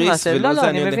מתריס ולא זה,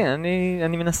 אני מבין,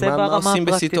 אני מנסה ברמה הפרקטית לחשוב. מה עושים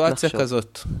בסיטואציה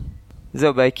כזאת?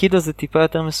 זהו, באייקידו זה טיפה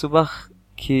יותר מסובך,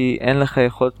 כי אין לך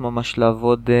יכולת ממש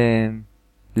לעבוד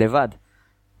לבד.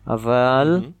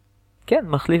 אבל, כן,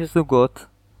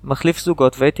 מחליף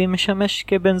זוגות, והייתי משמש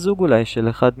כבן זוג אולי, של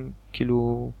אחד,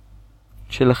 כאילו,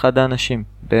 של אחד האנשים,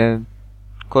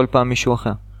 בכל פעם מישהו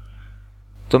אחר.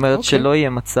 זאת אומרת שלא יהיה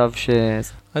מצב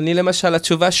אני למשל,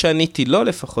 התשובה שעניתי לא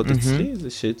לפחות אצלי, זה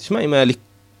שתשמע, אם היה לי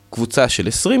קבוצה של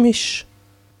 20 איש,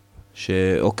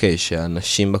 שאוקיי,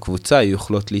 שהאנשים בקבוצה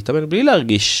יוכלות להתאמן בלי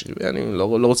להרגיש, אני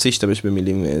לא רוצה להשתמש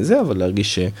במילים זה, אבל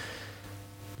להרגיש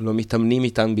שלא מתאמנים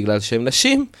איתם בגלל שהם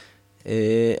נשים,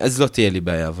 אז לא תהיה לי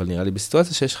בעיה, אבל נראה לי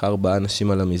בסיטואציה שיש לך 4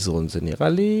 אנשים על המזרון, זה נראה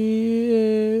לי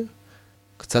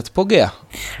קצת פוגע.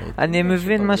 אני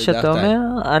מבין מה שאתה אומר,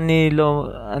 אני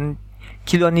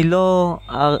לא,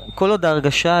 כל עוד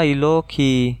ההרגשה היא לא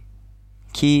כי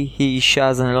היא אישה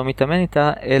אז אני לא מתאמן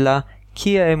איתה, אלא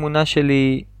כי האמונה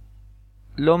שלי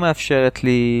לא מאפשרת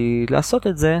לי לעשות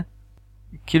את זה,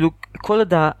 כאילו כל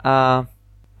עוד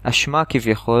האשמה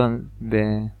כביכול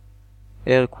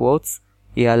ב-air quotes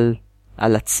היא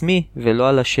על עצמי ולא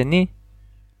על השני,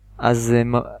 אז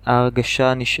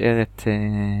ההרגשה נשארת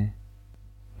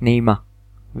נעימה,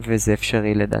 וזה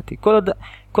אפשרי לדעתי. כל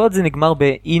עוד זה נגמר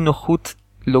באי נוחות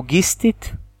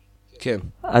לוגיסטית, כן.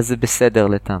 אז זה בסדר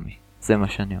לטעמי, זה מה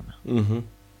שאני אומר.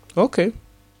 אוקיי.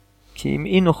 כי עם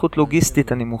אי נוחות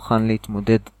לוגיסטית אני מוכן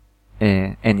להתמודד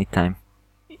anytime,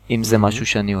 אם זה משהו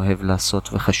שאני אוהב לעשות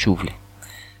וחשוב לי.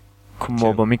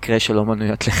 כמו במקרה של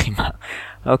אומנויות לחימה.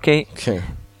 אוקיי? כן.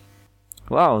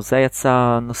 וואו, זה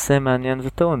יצא נושא מעניין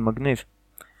וטעון, מגניב.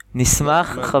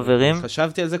 נשמח, חברים.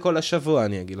 חשבתי על זה כל השבוע,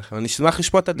 אני אגיד לכם. אני אשמח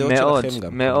לשמוע את הדעות שלכם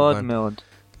גם. מאוד, מאוד.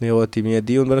 לראות אם יהיה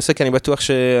דיון בנושא, כי אני בטוח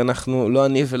שאנחנו, לא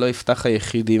אני ולא יפתח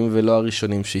היחידים ולא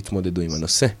הראשונים שהתמודדו עם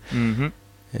הנושא.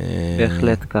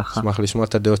 בהחלט ככה. אשמח לשמוע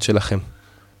את הדעות שלכם.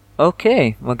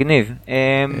 אוקיי, מגניב.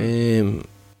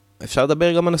 אפשר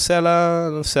לדבר גם על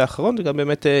הנושא האחרון, וגם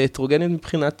באמת הטרוגנית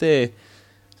מבחינת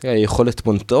יכולת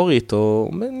מונטורית,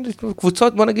 או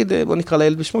קבוצות, בוא נקרא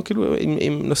לילד בשמו, כאילו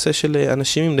עם נושא של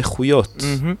אנשים עם נכויות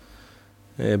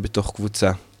בתוך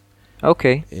קבוצה.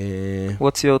 אוקיי.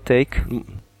 What's your take?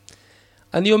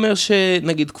 אני אומר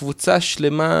שנגיד קבוצה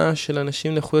שלמה של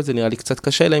אנשים נכויות, זה נראה לי קצת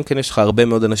קשה, אלא אם כן יש לך הרבה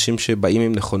מאוד אנשים שבאים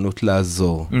עם נכונות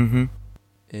לעזור.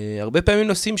 הרבה פעמים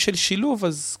נושאים של שילוב,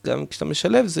 אז גם כשאתה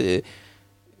משלב, זה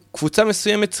קבוצה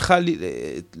מסוימת צריכה,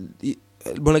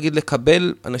 בוא נגיד,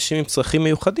 לקבל אנשים עם צרכים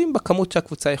מיוחדים, בכמות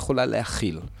שהקבוצה יכולה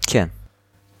להכיל. כן.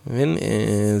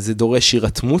 זה דורש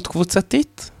הירתמות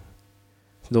קבוצתית,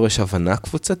 זה דורש הבנה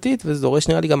קבוצתית, וזה דורש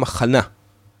נראה לי גם הכנה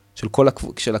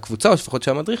של הקבוצה, או לפחות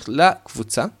של המדריך,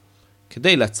 לקבוצה,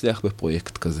 כדי להצליח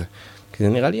בפרויקט כזה. כי זה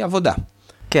נראה לי עבודה.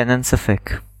 כן, אין ספק.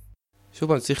 שוב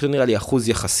פעם, צריך נראה לי אחוז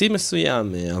יחסי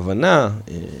מסוים, הבנה,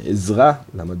 עזרה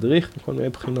למדריך, בכל מיני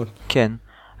בחינות. כן,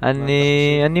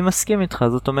 אני מסכים איתך,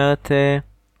 זאת אומרת,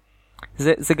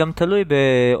 זה גם תלוי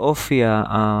באופי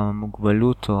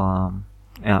המוגבלות או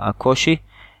הקושי.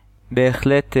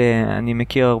 בהחלט אני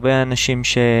מכיר הרבה אנשים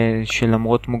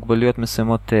שלמרות מוגבלויות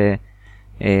מסוימות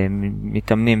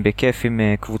מתאמנים בכיף עם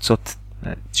קבוצות,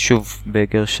 שוב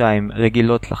בגרשיים,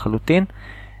 רגילות לחלוטין.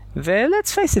 ו-let's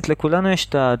face it, לכולנו יש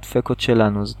את הדפקות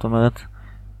שלנו, זאת אומרת,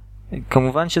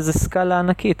 כמובן שזה סקאלה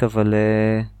ענקית, אבל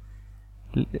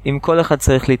עם כל אחד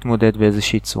צריך להתמודד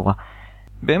באיזושהי צורה.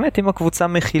 באמת, אם הקבוצה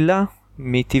מכילה,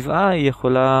 מטבעה היא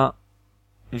יכולה,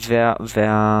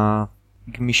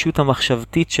 והגמישות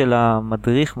המחשבתית של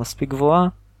המדריך מספיק גבוהה,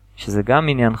 שזה גם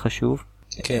עניין חשוב,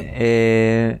 כן.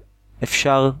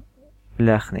 אפשר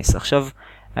להכניס. עכשיו,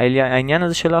 העניין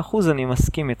הזה של האחוז, אני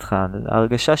מסכים איתך,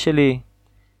 ההרגשה שלי,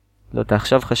 לא יודע,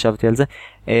 עכשיו חשבתי על זה,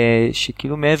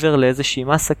 שכאילו מעבר לאיזושהי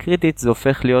מסה קריטית, זה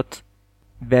הופך להיות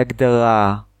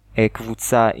בהגדרה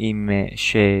קבוצה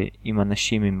עם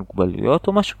אנשים עם מוגבלויות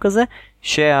או משהו כזה,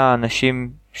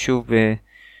 שהאנשים, שוב,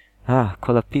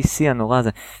 כל ה-PC הנורא הזה,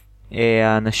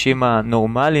 האנשים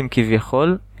הנורמליים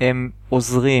כביכול, הם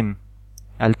עוזרים,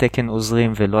 על תקן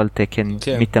עוזרים ולא על תקן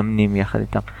מתאמנים יחד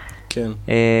איתם. כן.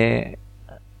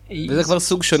 וזה כבר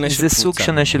סוג שונה של קבוצה. זה סוג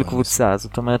שונה של קבוצה,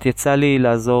 זאת אומרת, יצא לי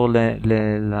לעזור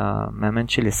למאמן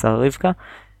שלי, שר רבקה,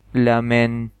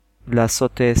 לאמן,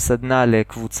 לעשות סדנה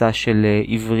לקבוצה של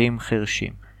עיוורים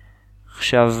חרשים.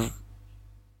 עכשיו,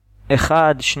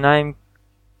 1, 2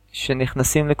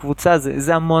 שנכנסים לקבוצה,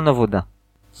 זה המון עבודה.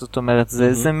 זאת אומרת,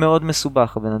 זה מאוד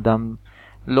מסובך, הבן אדם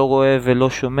לא רואה ולא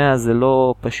שומע, זה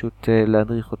לא פשוט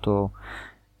להדריך אותו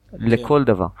לכל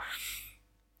דבר.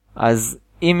 אז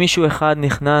אם מישהו אחד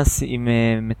נכנס עם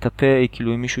מטפל,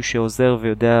 כאילו עם מישהו שעוזר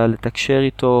ויודע לתקשר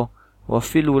איתו, או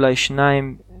אפילו אולי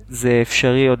 2, זה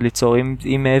אפשרי עוד ליצור.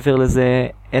 אם מעבר לזה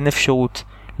אין אפשרות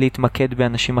להתמקד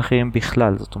באנשים אחרים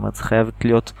בכלל, זאת אומרת, זה חייבת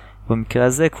להיות במקרה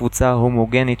הזה קבוצה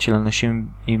הומוגנית של אנשים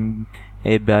עם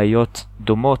בעיות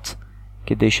דומות,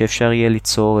 כדי שאפשר יהיה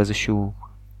ליצור איזשהו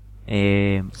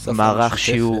מערך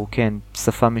שיעור, כן,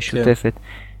 שפה משותפת,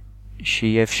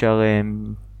 שיהיה אפשר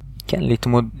כן,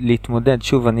 להתמודד.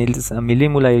 שוב,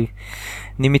 המילים אולי,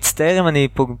 אני מצטער אם אני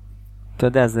פה, אתה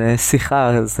יודע, זה שיחה,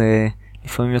 אז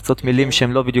לפעמים יוצאות מילים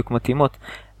שהן לא בדיוק מתאימות,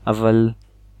 אבל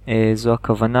זו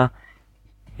הכוונה.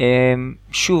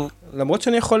 שוב, למרות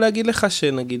שאני יכול להגיד לך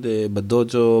שנגיד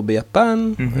בדוג'ו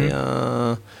ביפן,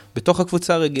 בתוך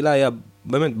הקבוצה הרגילה היה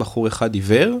באמת בחור אחד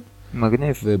עיוור,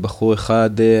 מגניב, ובחור אחד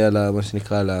על מה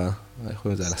שנקרא, על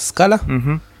הסקאלה,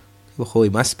 בחור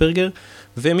עם אספרגר,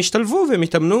 והם השתלבו והם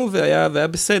התאמנו והיה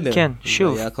בסדר. כן,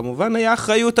 שוב. כמובן היה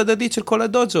אחריות הדדית של כל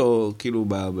הדוג'ו, כאילו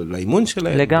לאימון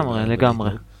שלהם.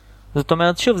 לגמרי. זאת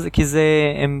אומרת, שוב, כי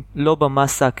הם לא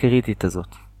במסה הקריטית הזאת,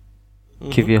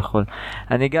 כביכול.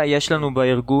 יש לנו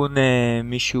בארגון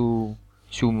מישהו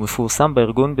שהוא מפורסם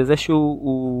בארגון בזה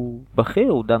שהוא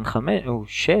בכיר, הוא דן 5, הוא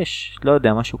 6, לא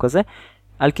יודע, משהו כזה,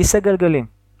 על כיסא גלגלים.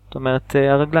 זאת אומרת,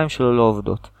 הרגליים שלו לא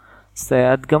עובדות. אז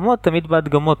הדגמות, תמיד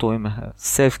בהדגמות רואים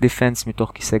self-defense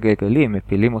מתוך כיסא גלגלים,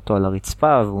 מפילים אותו על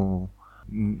הרצפה, והוא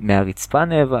מהרצפה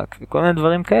נאבק, וכל מיני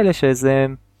דברים כאלה שזה,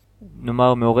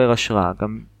 נאמר, מעורר השראה.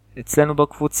 גם אצלנו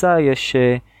בקבוצה יש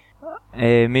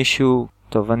מישהו,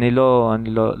 טוב, אני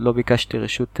לא ביקשתי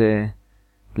רשות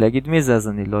להגיד מי זה, אז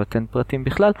אני לא אתן פרטים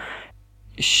בכלל,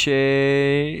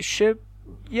 שיש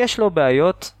לו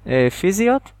בעיות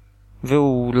פיזיות,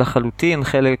 והוא לחלוטין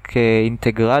חלק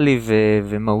אינטגרלי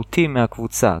ומהותי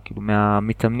מהקבוצה, כאילו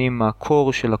מהמתאמנים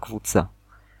הקור של הקבוצה.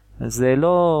 אז זה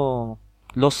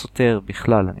לא סותר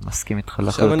בכלל, אני מסכים איתך לחלוטין.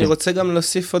 עכשיו אני רוצה גם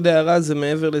להוסיף עוד הערה, זה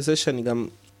מעבר לזה שאני גם,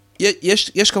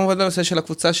 יש כמובן הנושא של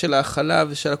הקבוצה של האכלה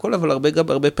ושל הכל, אבל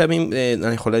הרבה פעמים,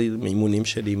 אני יכול להגיד מאימונים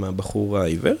שלי עם הבחור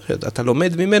העיוור, אתה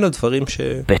לומד ממנו דברים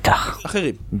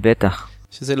אחרים. בטח.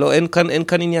 שזה לא, אין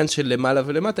כאן עניין של למעלה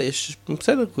ולמטה, יש,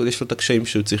 בסדר, יש לו את הקשיים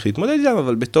שהוא צריך להתמודד איתם,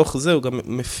 אבל בתוך זה הוא גם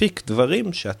מפיק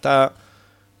דברים שאתה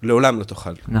לעולם לא תוכל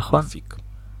להפיק.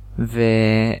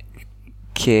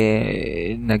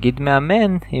 וכנגיד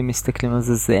מאמן, אם מסתכלים על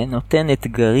זה, זה נותן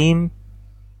אתגרים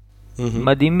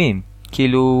מדהימים.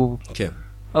 כאילו, כן.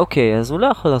 אוקיי, אז הוא לא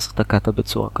יכול לעשות הקאטה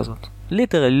בצורה כזאת.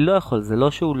 ליטרלי לא יכול, זה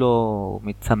לא שהוא לא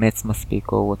מתאמץ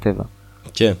מספיק או whatever.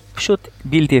 כן. פשוט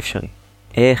בלתי אפשרי.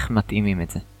 איך מתאימים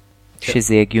את זה? כן.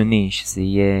 שזה הגיוני, שזה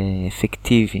יהיה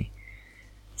אפקטיבי.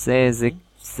 זה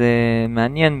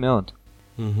מעניין מאוד.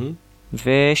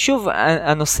 ושוב,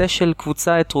 הנושא של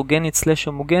קבוצה הטרוגנית סלש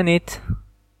הומוגנית,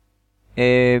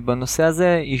 בנושא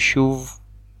הזה היא שוב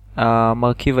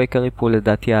המרכיב העיקרי פה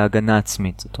לדעתי ההגנה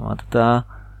עצמית. זאת אומרת,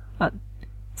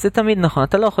 זה תמיד נכון,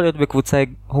 אתה לא יכול להיות בקבוצה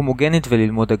הומוגנית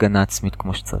וללמוד הגנה עצמית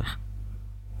כמו שצריך.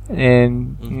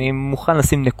 אני מוכן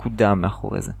לשים נקודה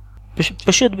מאחורי זה.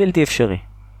 פשוט בלתי אפשרי.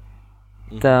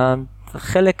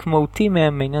 חלק מהותי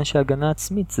מהעניין של הגנה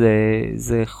עצמית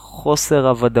זה חוסר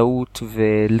הוודאות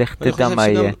ולך תדע מה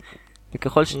יהיה.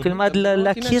 וככל שתלמד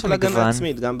להכיר של הגנה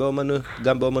עצמית,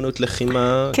 גם באומנות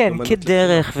לחימה. כן,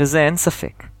 כדרך וזה,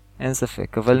 אין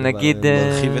ספק. אבל נגיד,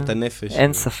 מרחיב את הנפש.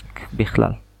 אין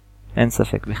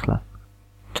ספק בכלל.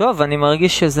 טוב, אני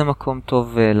מרגיש שזה מקום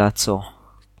טוב לעצור.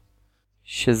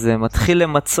 שזה מתחיל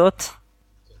למצות.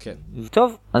 כן.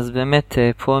 טוב, אז באמת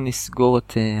פה נסגור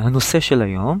את הנושא של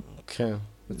היום. כן.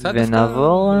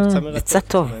 ונעבור, יצא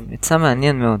טוב, יצא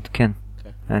מעניין מאוד, כן.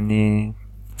 אני,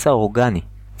 יצא אורגני.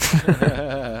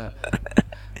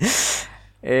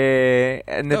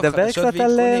 נדבר קצת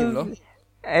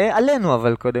עלינו,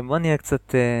 אבל קודם, בוא נהיה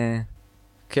קצת...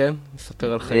 כן,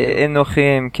 נספר על חיים.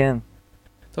 אנוכיים, כן.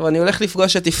 טוב, אני הולך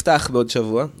לפגוש את יפתח בעוד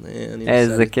שבוע.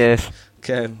 איזה כיף.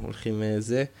 כן, הולכים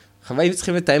זה. חוואים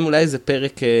צריכים לתאם אולי איזה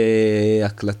פרק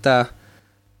הקלטה.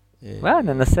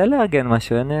 ננסה לארגן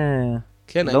משהו,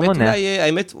 כן,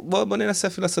 האמת, בוא ננסה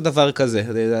אפילו לעשות דבר כזה.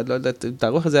 לא יודע,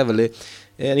 תערוך את זה, אבל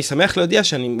אני שמח להודיע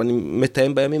שאני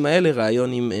מתאם בימים האלה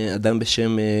רעיון עם אדם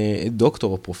בשם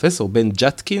דוקטור או פרופסור, בן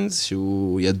ג'טקינס,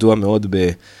 שהוא ידוע מאוד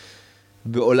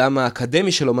בעולם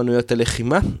האקדמי של אומנויות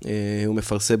הלחימה. הוא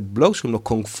מפרסם בלוג שהוא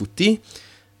קונג פוטי.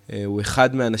 הוא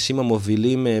אחד מהאנשים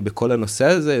המובילים בכל הנושא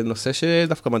הזה, נושא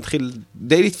שדווקא מתחיל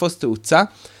די לתפוס תאוצה.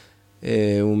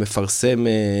 הוא מפרסם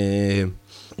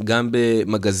גם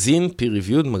במגזין, peer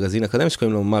reviewed, מגזין אקדמי,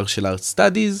 שקוראים לו Martial Arts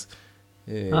Studies.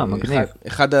 מגניב.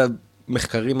 אחד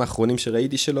המחקרים האחרונים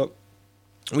שראיתי שלו,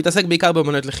 הוא מתעסק בעיקר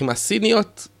באמנויות לחימה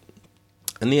סיניות.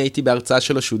 אני הייתי בהרצאה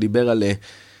שלו שהוא דיבר על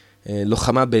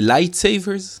לוחמה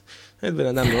ב-lightsabers. בן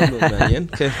אדם מאוד מאוד מעניין.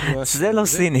 זה לא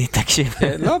סיני, תקשיב.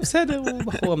 לא, בסדר, הוא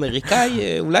בחור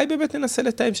אמריקאי, אולי באמת ננסה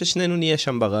לתאם ששנינו נהיה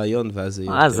שם ברעיון, ואז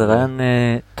זה רעיון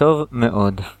טוב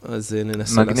מאוד. אז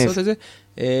ננסה לעשות את זה.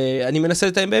 אני מנסה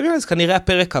לתאם בימים, אז כנראה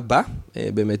הפרק הבא,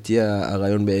 באמת יהיה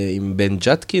הרעיון עם בן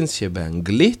ג'טקינס,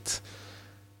 שבאנגלית.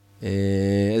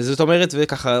 זאת אומרת,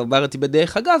 וככה בארתי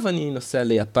בדרך אגב, אני נוסע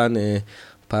ליפן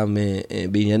פעם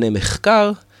בענייני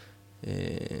מחקר.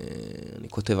 אני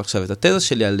כותב עכשיו את התזה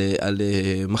שלי על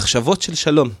מחשבות של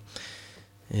שלום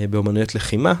באומנויות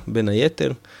לחימה, בין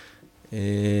היתר.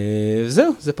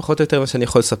 זהו, זה פחות או יותר מה שאני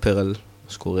יכול לספר על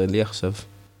מה שקורה לי עכשיו.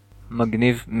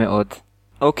 מגניב מאוד.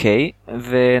 אוקיי,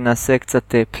 ונעשה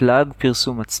קצת פלאג,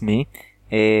 פרסום עצמי.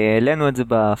 העלינו את זה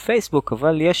בפייסבוק,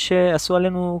 אבל עשו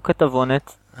עלינו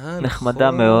כתבונת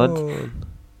נחמדה מאוד.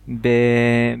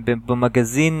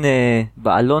 במגזין,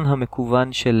 בעלון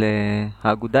המקוון של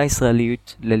האגודה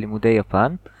הישראלית ללימודי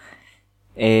יפן,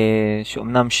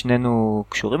 שאומנם שנינו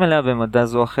קשורים אליה במדע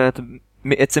זו או אחרת,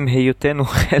 מעצם היותנו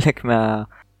חלק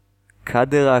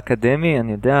מהקאדר האקדמי,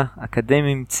 אני יודע,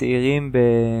 אקדמים צעירים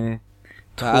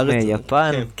בתחום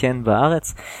יפן, כן,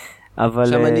 בארץ. אבל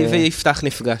שם אני ויפתח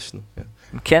נפגשנו.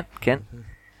 כן, כן.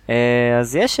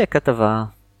 אז יש כתבה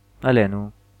עלינו.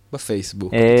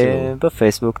 בפייסבוק.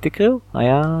 בפייסבוק תקראו,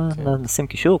 נשים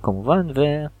קישור כמובן,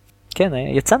 וכן,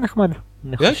 יצא נחמד.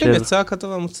 כן, יצא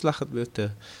כתבה מוצלחת ביותר.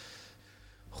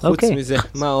 חוץ מזה,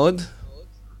 מה עוד?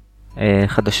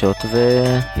 חדשות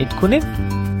ועדכונים.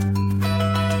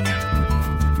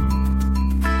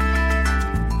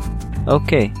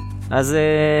 אוקיי, אז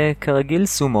כרגיל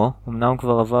סומו, אמנם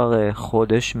כבר עבר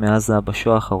חודש מאז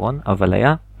הבשו האחרון, אבל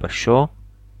היה בשו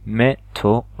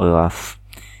מטורף.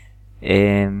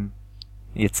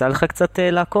 יצא לך קצת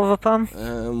לעקוב הפעם?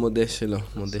 מודה שלא.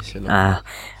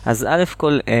 אז א'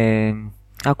 כל,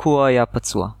 אקו היה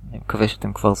פצוע, אני מקווה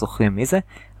שאתם כבר זוכרים מי זה,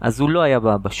 אז הוא לא היה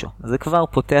בשו, זה כבר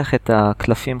פותח את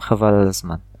הקלפים חבל על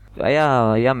הזמן.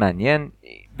 היה מעניין,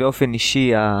 באופן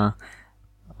אישי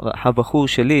הבחור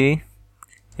שלי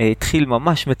התחיל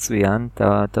ממש מצוין,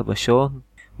 את הבשו, הוא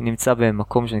נמצא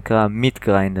במקום שנקרא מיט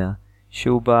גריינדר,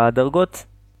 שהוא בדרגות,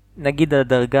 נגיד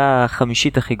הדרגה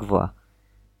החמישית הכי גבוהה,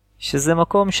 שזה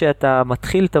מקום שאתה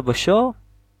מתחיל את הבשו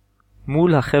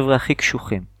מול החבר'ה הכי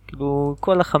קשוחים. כאילו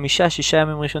כל 5-6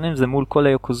 ימים ראשונים זה מול כל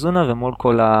היוקוזונה ומול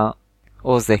כל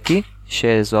האוזקי,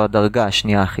 שזו הדרגה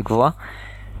השנייה הכי גבוהה,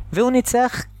 והוא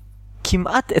ניצח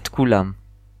כמעט את כולם.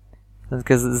 אז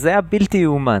כזה, זה היה בלתי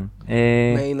יאומן.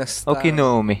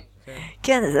 אוקינומי.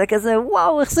 כן, זה כזה,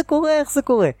 וואו, איך זה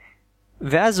קורה?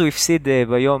 ואז הוא הפסיד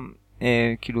ביום,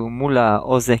 כאילו מול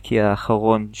האוזקי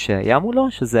האחרון שהיה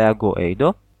מולו, שזה היה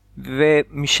גואידו,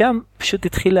 ומשם פשוט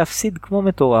התחיל להפסיד כמו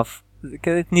מטורף.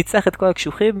 כזה ניצח את כל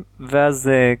הקשוחים, ואז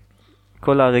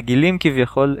כל הרגילים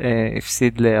כביכול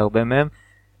הפסיד להרבה מהם.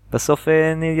 בסוף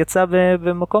יצא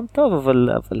במקום טוב, אבל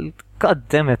God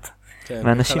damn it.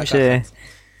 מאנשים ש...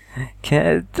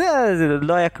 כן, זה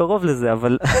לא היה קרוב לזה,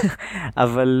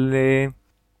 אבל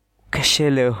קשה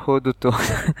להוד אותו.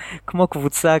 כמו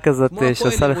קבוצה כזאת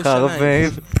שעושה לך הרבה...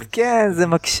 כן,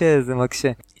 זה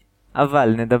מקשה.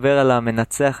 אבל נדבר על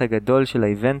המנצח הגדול של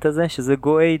האיבנט הזה, שזה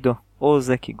גואידו,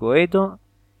 אוזקי גואידו,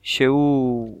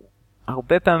 שהוא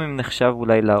הרבה פעמים נחשב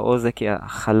אולי לאוזקי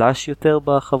החלש יותר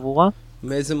בחבורה.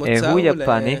 מאיזה מוצא? הוא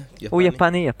יפני. הוא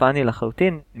יפני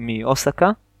לחלוטין,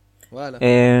 מאוסקה. וואלה.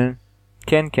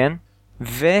 כן.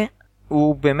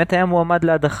 והוא באמת היה מועמד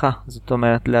להדחה, זאת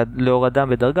אומרת להורדה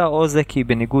בדרגה. אוזקי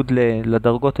בניגוד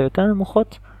לדרגות היותר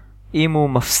נמוכות, אם הוא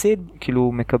מפסיד, כאילו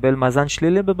הוא מקבל מאזן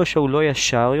שלילי בבשו, הוא לא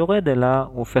ישר יורד, אלא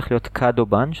הוא הופך להיות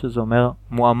קאדובן, שזה אומר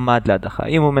מועמד להדחה.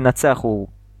 אם הוא מנצח הוא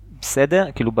בסדר,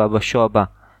 כאילו בבשו הבא,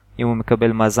 אם הוא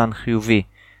מקבל מאזן חיובי,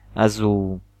 אז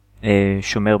הוא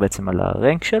שומר בעצם על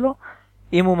הרנק שלו.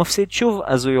 אם הוא מפסיד שוב,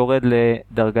 אז הוא יורד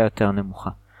לדרגה יותר נמוכה.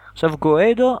 עכשיו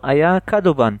גואידו היה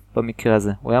קאדובן במקרה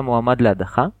הזה, הוא היה מועמד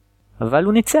להדחה, אבל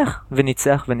הוא ניצח,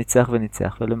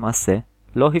 ולמעשה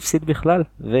לא הפסיד בכלל,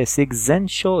 והשיג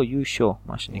זנשו יושו,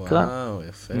 מה שנקרא. וואו,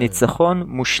 יפה. ניצחון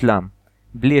מושלם,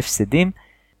 בלי הפסדים,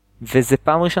 וזה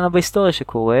פעם ראשונה בהיסטוריה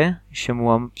שקורה,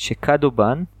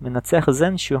 שקאדובן מנצח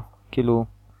זנשו, כאילו,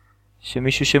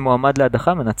 שמישהו שמועמד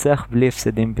להדחה מנצח בלי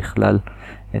הפסדים בכלל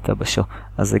את הבשו.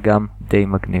 אז זה גם די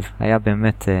מגניב. היה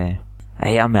באמת,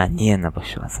 היה מעניין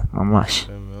הבשו הזה, ממש.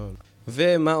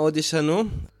 ומה עוד יש לנו?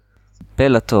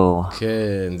 בלאטור.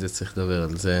 כן, זה צריך לדבר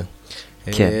על זה.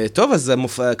 כן. טוב, אז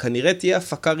כנראה תהיה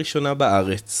הפקה ראשונה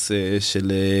בארץ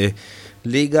של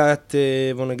ליגת,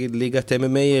 בוא נגיד, ליגת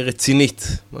MMA רצינית.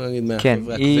 בוא נגיד,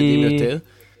 מהחבר'ה הכבדים יותר.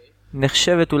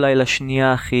 נחשבת אולי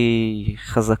לשנייה הכי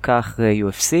חזקה אחרי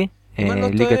UFC. אם אני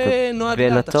לא טועה, נועד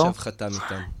לאט עכשיו חתם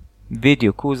איתם.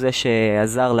 בדיוק, הוא זה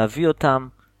שעזר להביא אותם.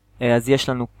 אז יש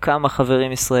לנו כמה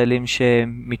חברים ישראלים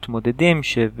שמתמודדים,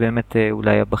 שבאמת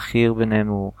אולי הבכיר ביניהם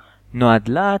הוא נועד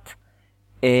לאט.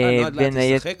 נועד לאט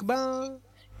ישחק בה?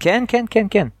 כן.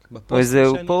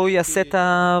 פה הוא יעשה את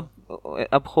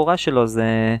הבחורה שלו,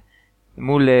 זה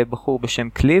מול בחור בשם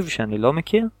קליב, שאני לא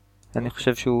מכיר. אני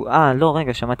חושב שהוא, לא,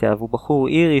 רגע, שמעתי עליו, הוא בחור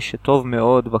אירי שטוב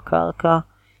מאוד בקרקע,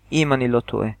 אם אני לא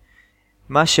טועה.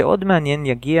 מה שעוד מעניין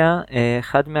יגיע,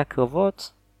 אחד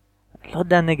מהקרבות, לא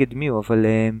יודע נגד מי הוא, אבל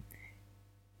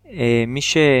מי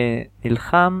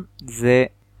שנלחם זה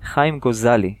חיים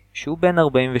גוזלי, שהוא בן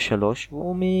 43,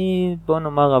 והוא בוא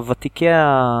נאמר, הוותיקי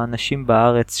האנשים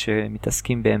בארץ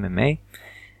שמתעסקים ב-MMA,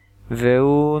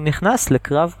 והוא נכנס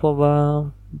לקרב פה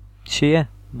שיהיה,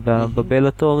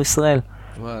 בבלאטור ישראל.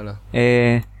 וואלה.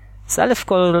 סלף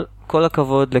כל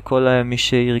הכבוד לכל מי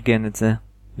שארגן את זה,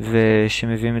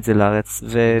 ושמביאים את זה לארץ.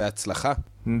 בהצלחה.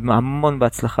 המון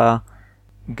בהצלחה,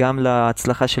 גם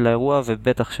להצלחה של האירוע,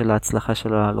 ובטח של ההצלחה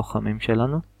של הלוחמים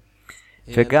שלנו.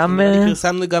 וגם...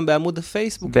 פרסמנו גם בעמוד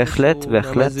הפייסבוק. בהחלט.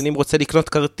 אם רוצה לקנות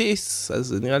כרטיס,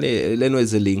 אז נראה לי, אלינו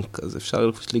איזה לינק, אז אפשר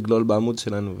לגלול בעמוד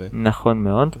שלנו. נכון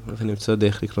מאוד. ונמצא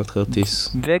דרך לקנות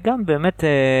כרטיס. וגם באמת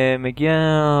מגיע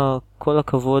כל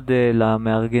הכבוד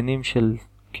למארגנים של,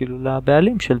 כאילו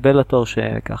לבעלים של בלאטור,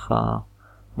 שככה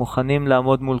מוכנים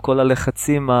לעמוד מול כל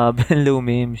הלחצים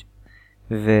הבינלאומיים,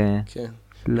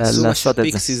 ולעשות את זה.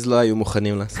 פיקסיס לא היו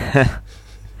מוכנים לעשות.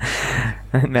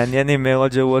 מעניין אם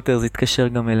רוג'ר ווטרס יתקשר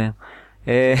גם אליהם.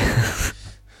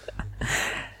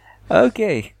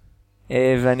 אוקיי,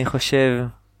 ואני חושב,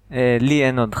 לי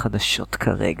אין עוד חדשות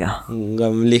כרגע.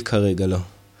 גם לי כרגע לא.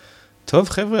 טוב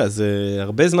חבר'ה, אז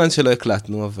הרבה זמן שלא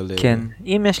הקלטנו, אבל... כן,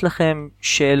 אם יש לכם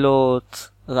שאלות,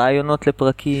 רעיונות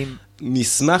לפרקים...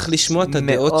 נשמח לשמוע את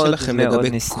הדעות שלכם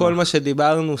לגבי כל מה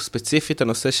שדיברנו, ספציפית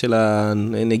הנושא של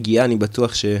הנגיעה, אני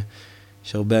בטוח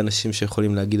יש הרבה אנשים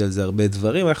שיכולים להגיד על זה הרבה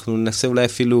דברים, אנחנו ננסה אולי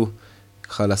אפילו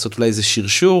ככה לעשות אולי איזה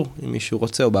שרשור, אם מישהו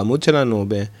רוצה, או בעמוד שלנו, או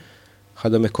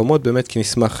באחד המקומות, באמת כי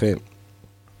נשמח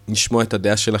לשמוע את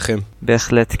הדעה שלכם.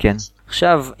 בהחלט כן.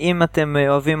 עכשיו, אם אתם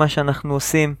אוהבים מה שאנחנו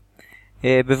עושים,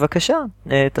 בבקשה,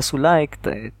 תעשו לייק,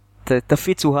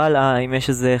 תפיצו הלאה, אם יש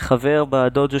איזה חבר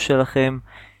בדוג'ו שלכם,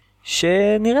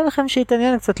 שנראה לכם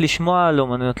שיתעניין קצת לשמוע על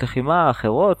אומנויות לחימה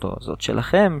אחרות, או זאת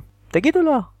שלכם, תגידו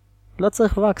לו, לא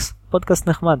צריך וקס, פודקאסט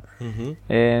נחמד.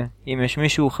 אם יש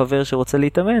מישהו חבר שרוצה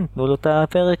להתאמן, תנו לו את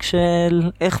הפרק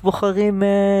של איך בוחרים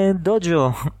דוג'ו,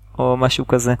 או משהו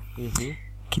כזה.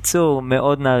 קיצור,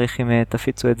 מאוד נעריך אם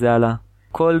תפיצו את זה הלאה.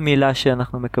 כל מילה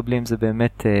שאנחנו מקבלים זה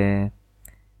באמת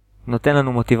נותן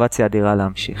לנו מוטיבציה אדירה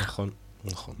להמשיך.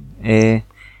 נכון.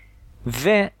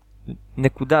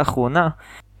 ונקודה אחרונה,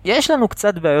 יש לנו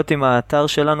קצת בעיות עם האתר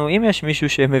שלנו, אם יש מישהו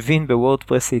שמבין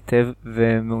בוורדפרס היטב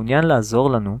ומעוניין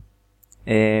לעזור לנו,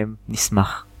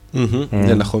 נשמח.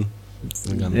 זה נכון.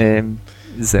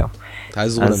 זהו.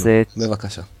 תעזרו לנו,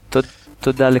 בבקשה.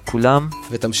 תודה לכולם.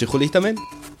 ותמשיכו להתאמן.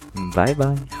 ביי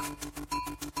ביי.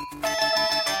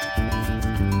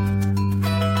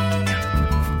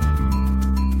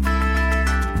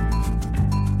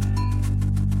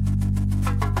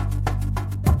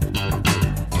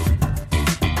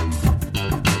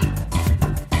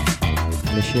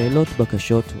 לשאלות,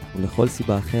 בקשות ולכל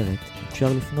סיבה אחרת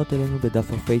אפשר לפנות אלינו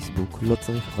בדף הפייסבוק לא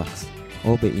צריך וקס,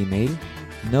 או באימייל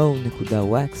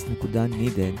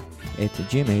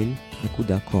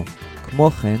no.wax.needed@gmail.com.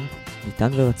 כמו כן,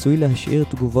 ניתן ורצוי להשאיר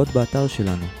תגובות באתר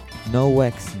שלנו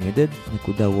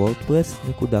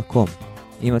nowaxneeded.wordpress.com.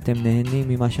 אם אתם נהנים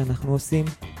ממה שאנחנו עושים,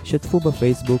 שתפו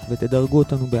בפייסבוק ותדרגו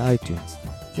אותנו באייטיונס.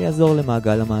 זה יעזור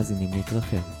למעגל המאזינים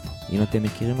להתרחב. אם אתם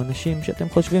מכירים אנשים שאתם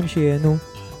חושבים שיהנו,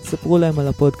 ספרו להם על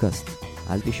הפודקאסט.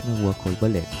 אל תשמרו הכל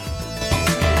בלב.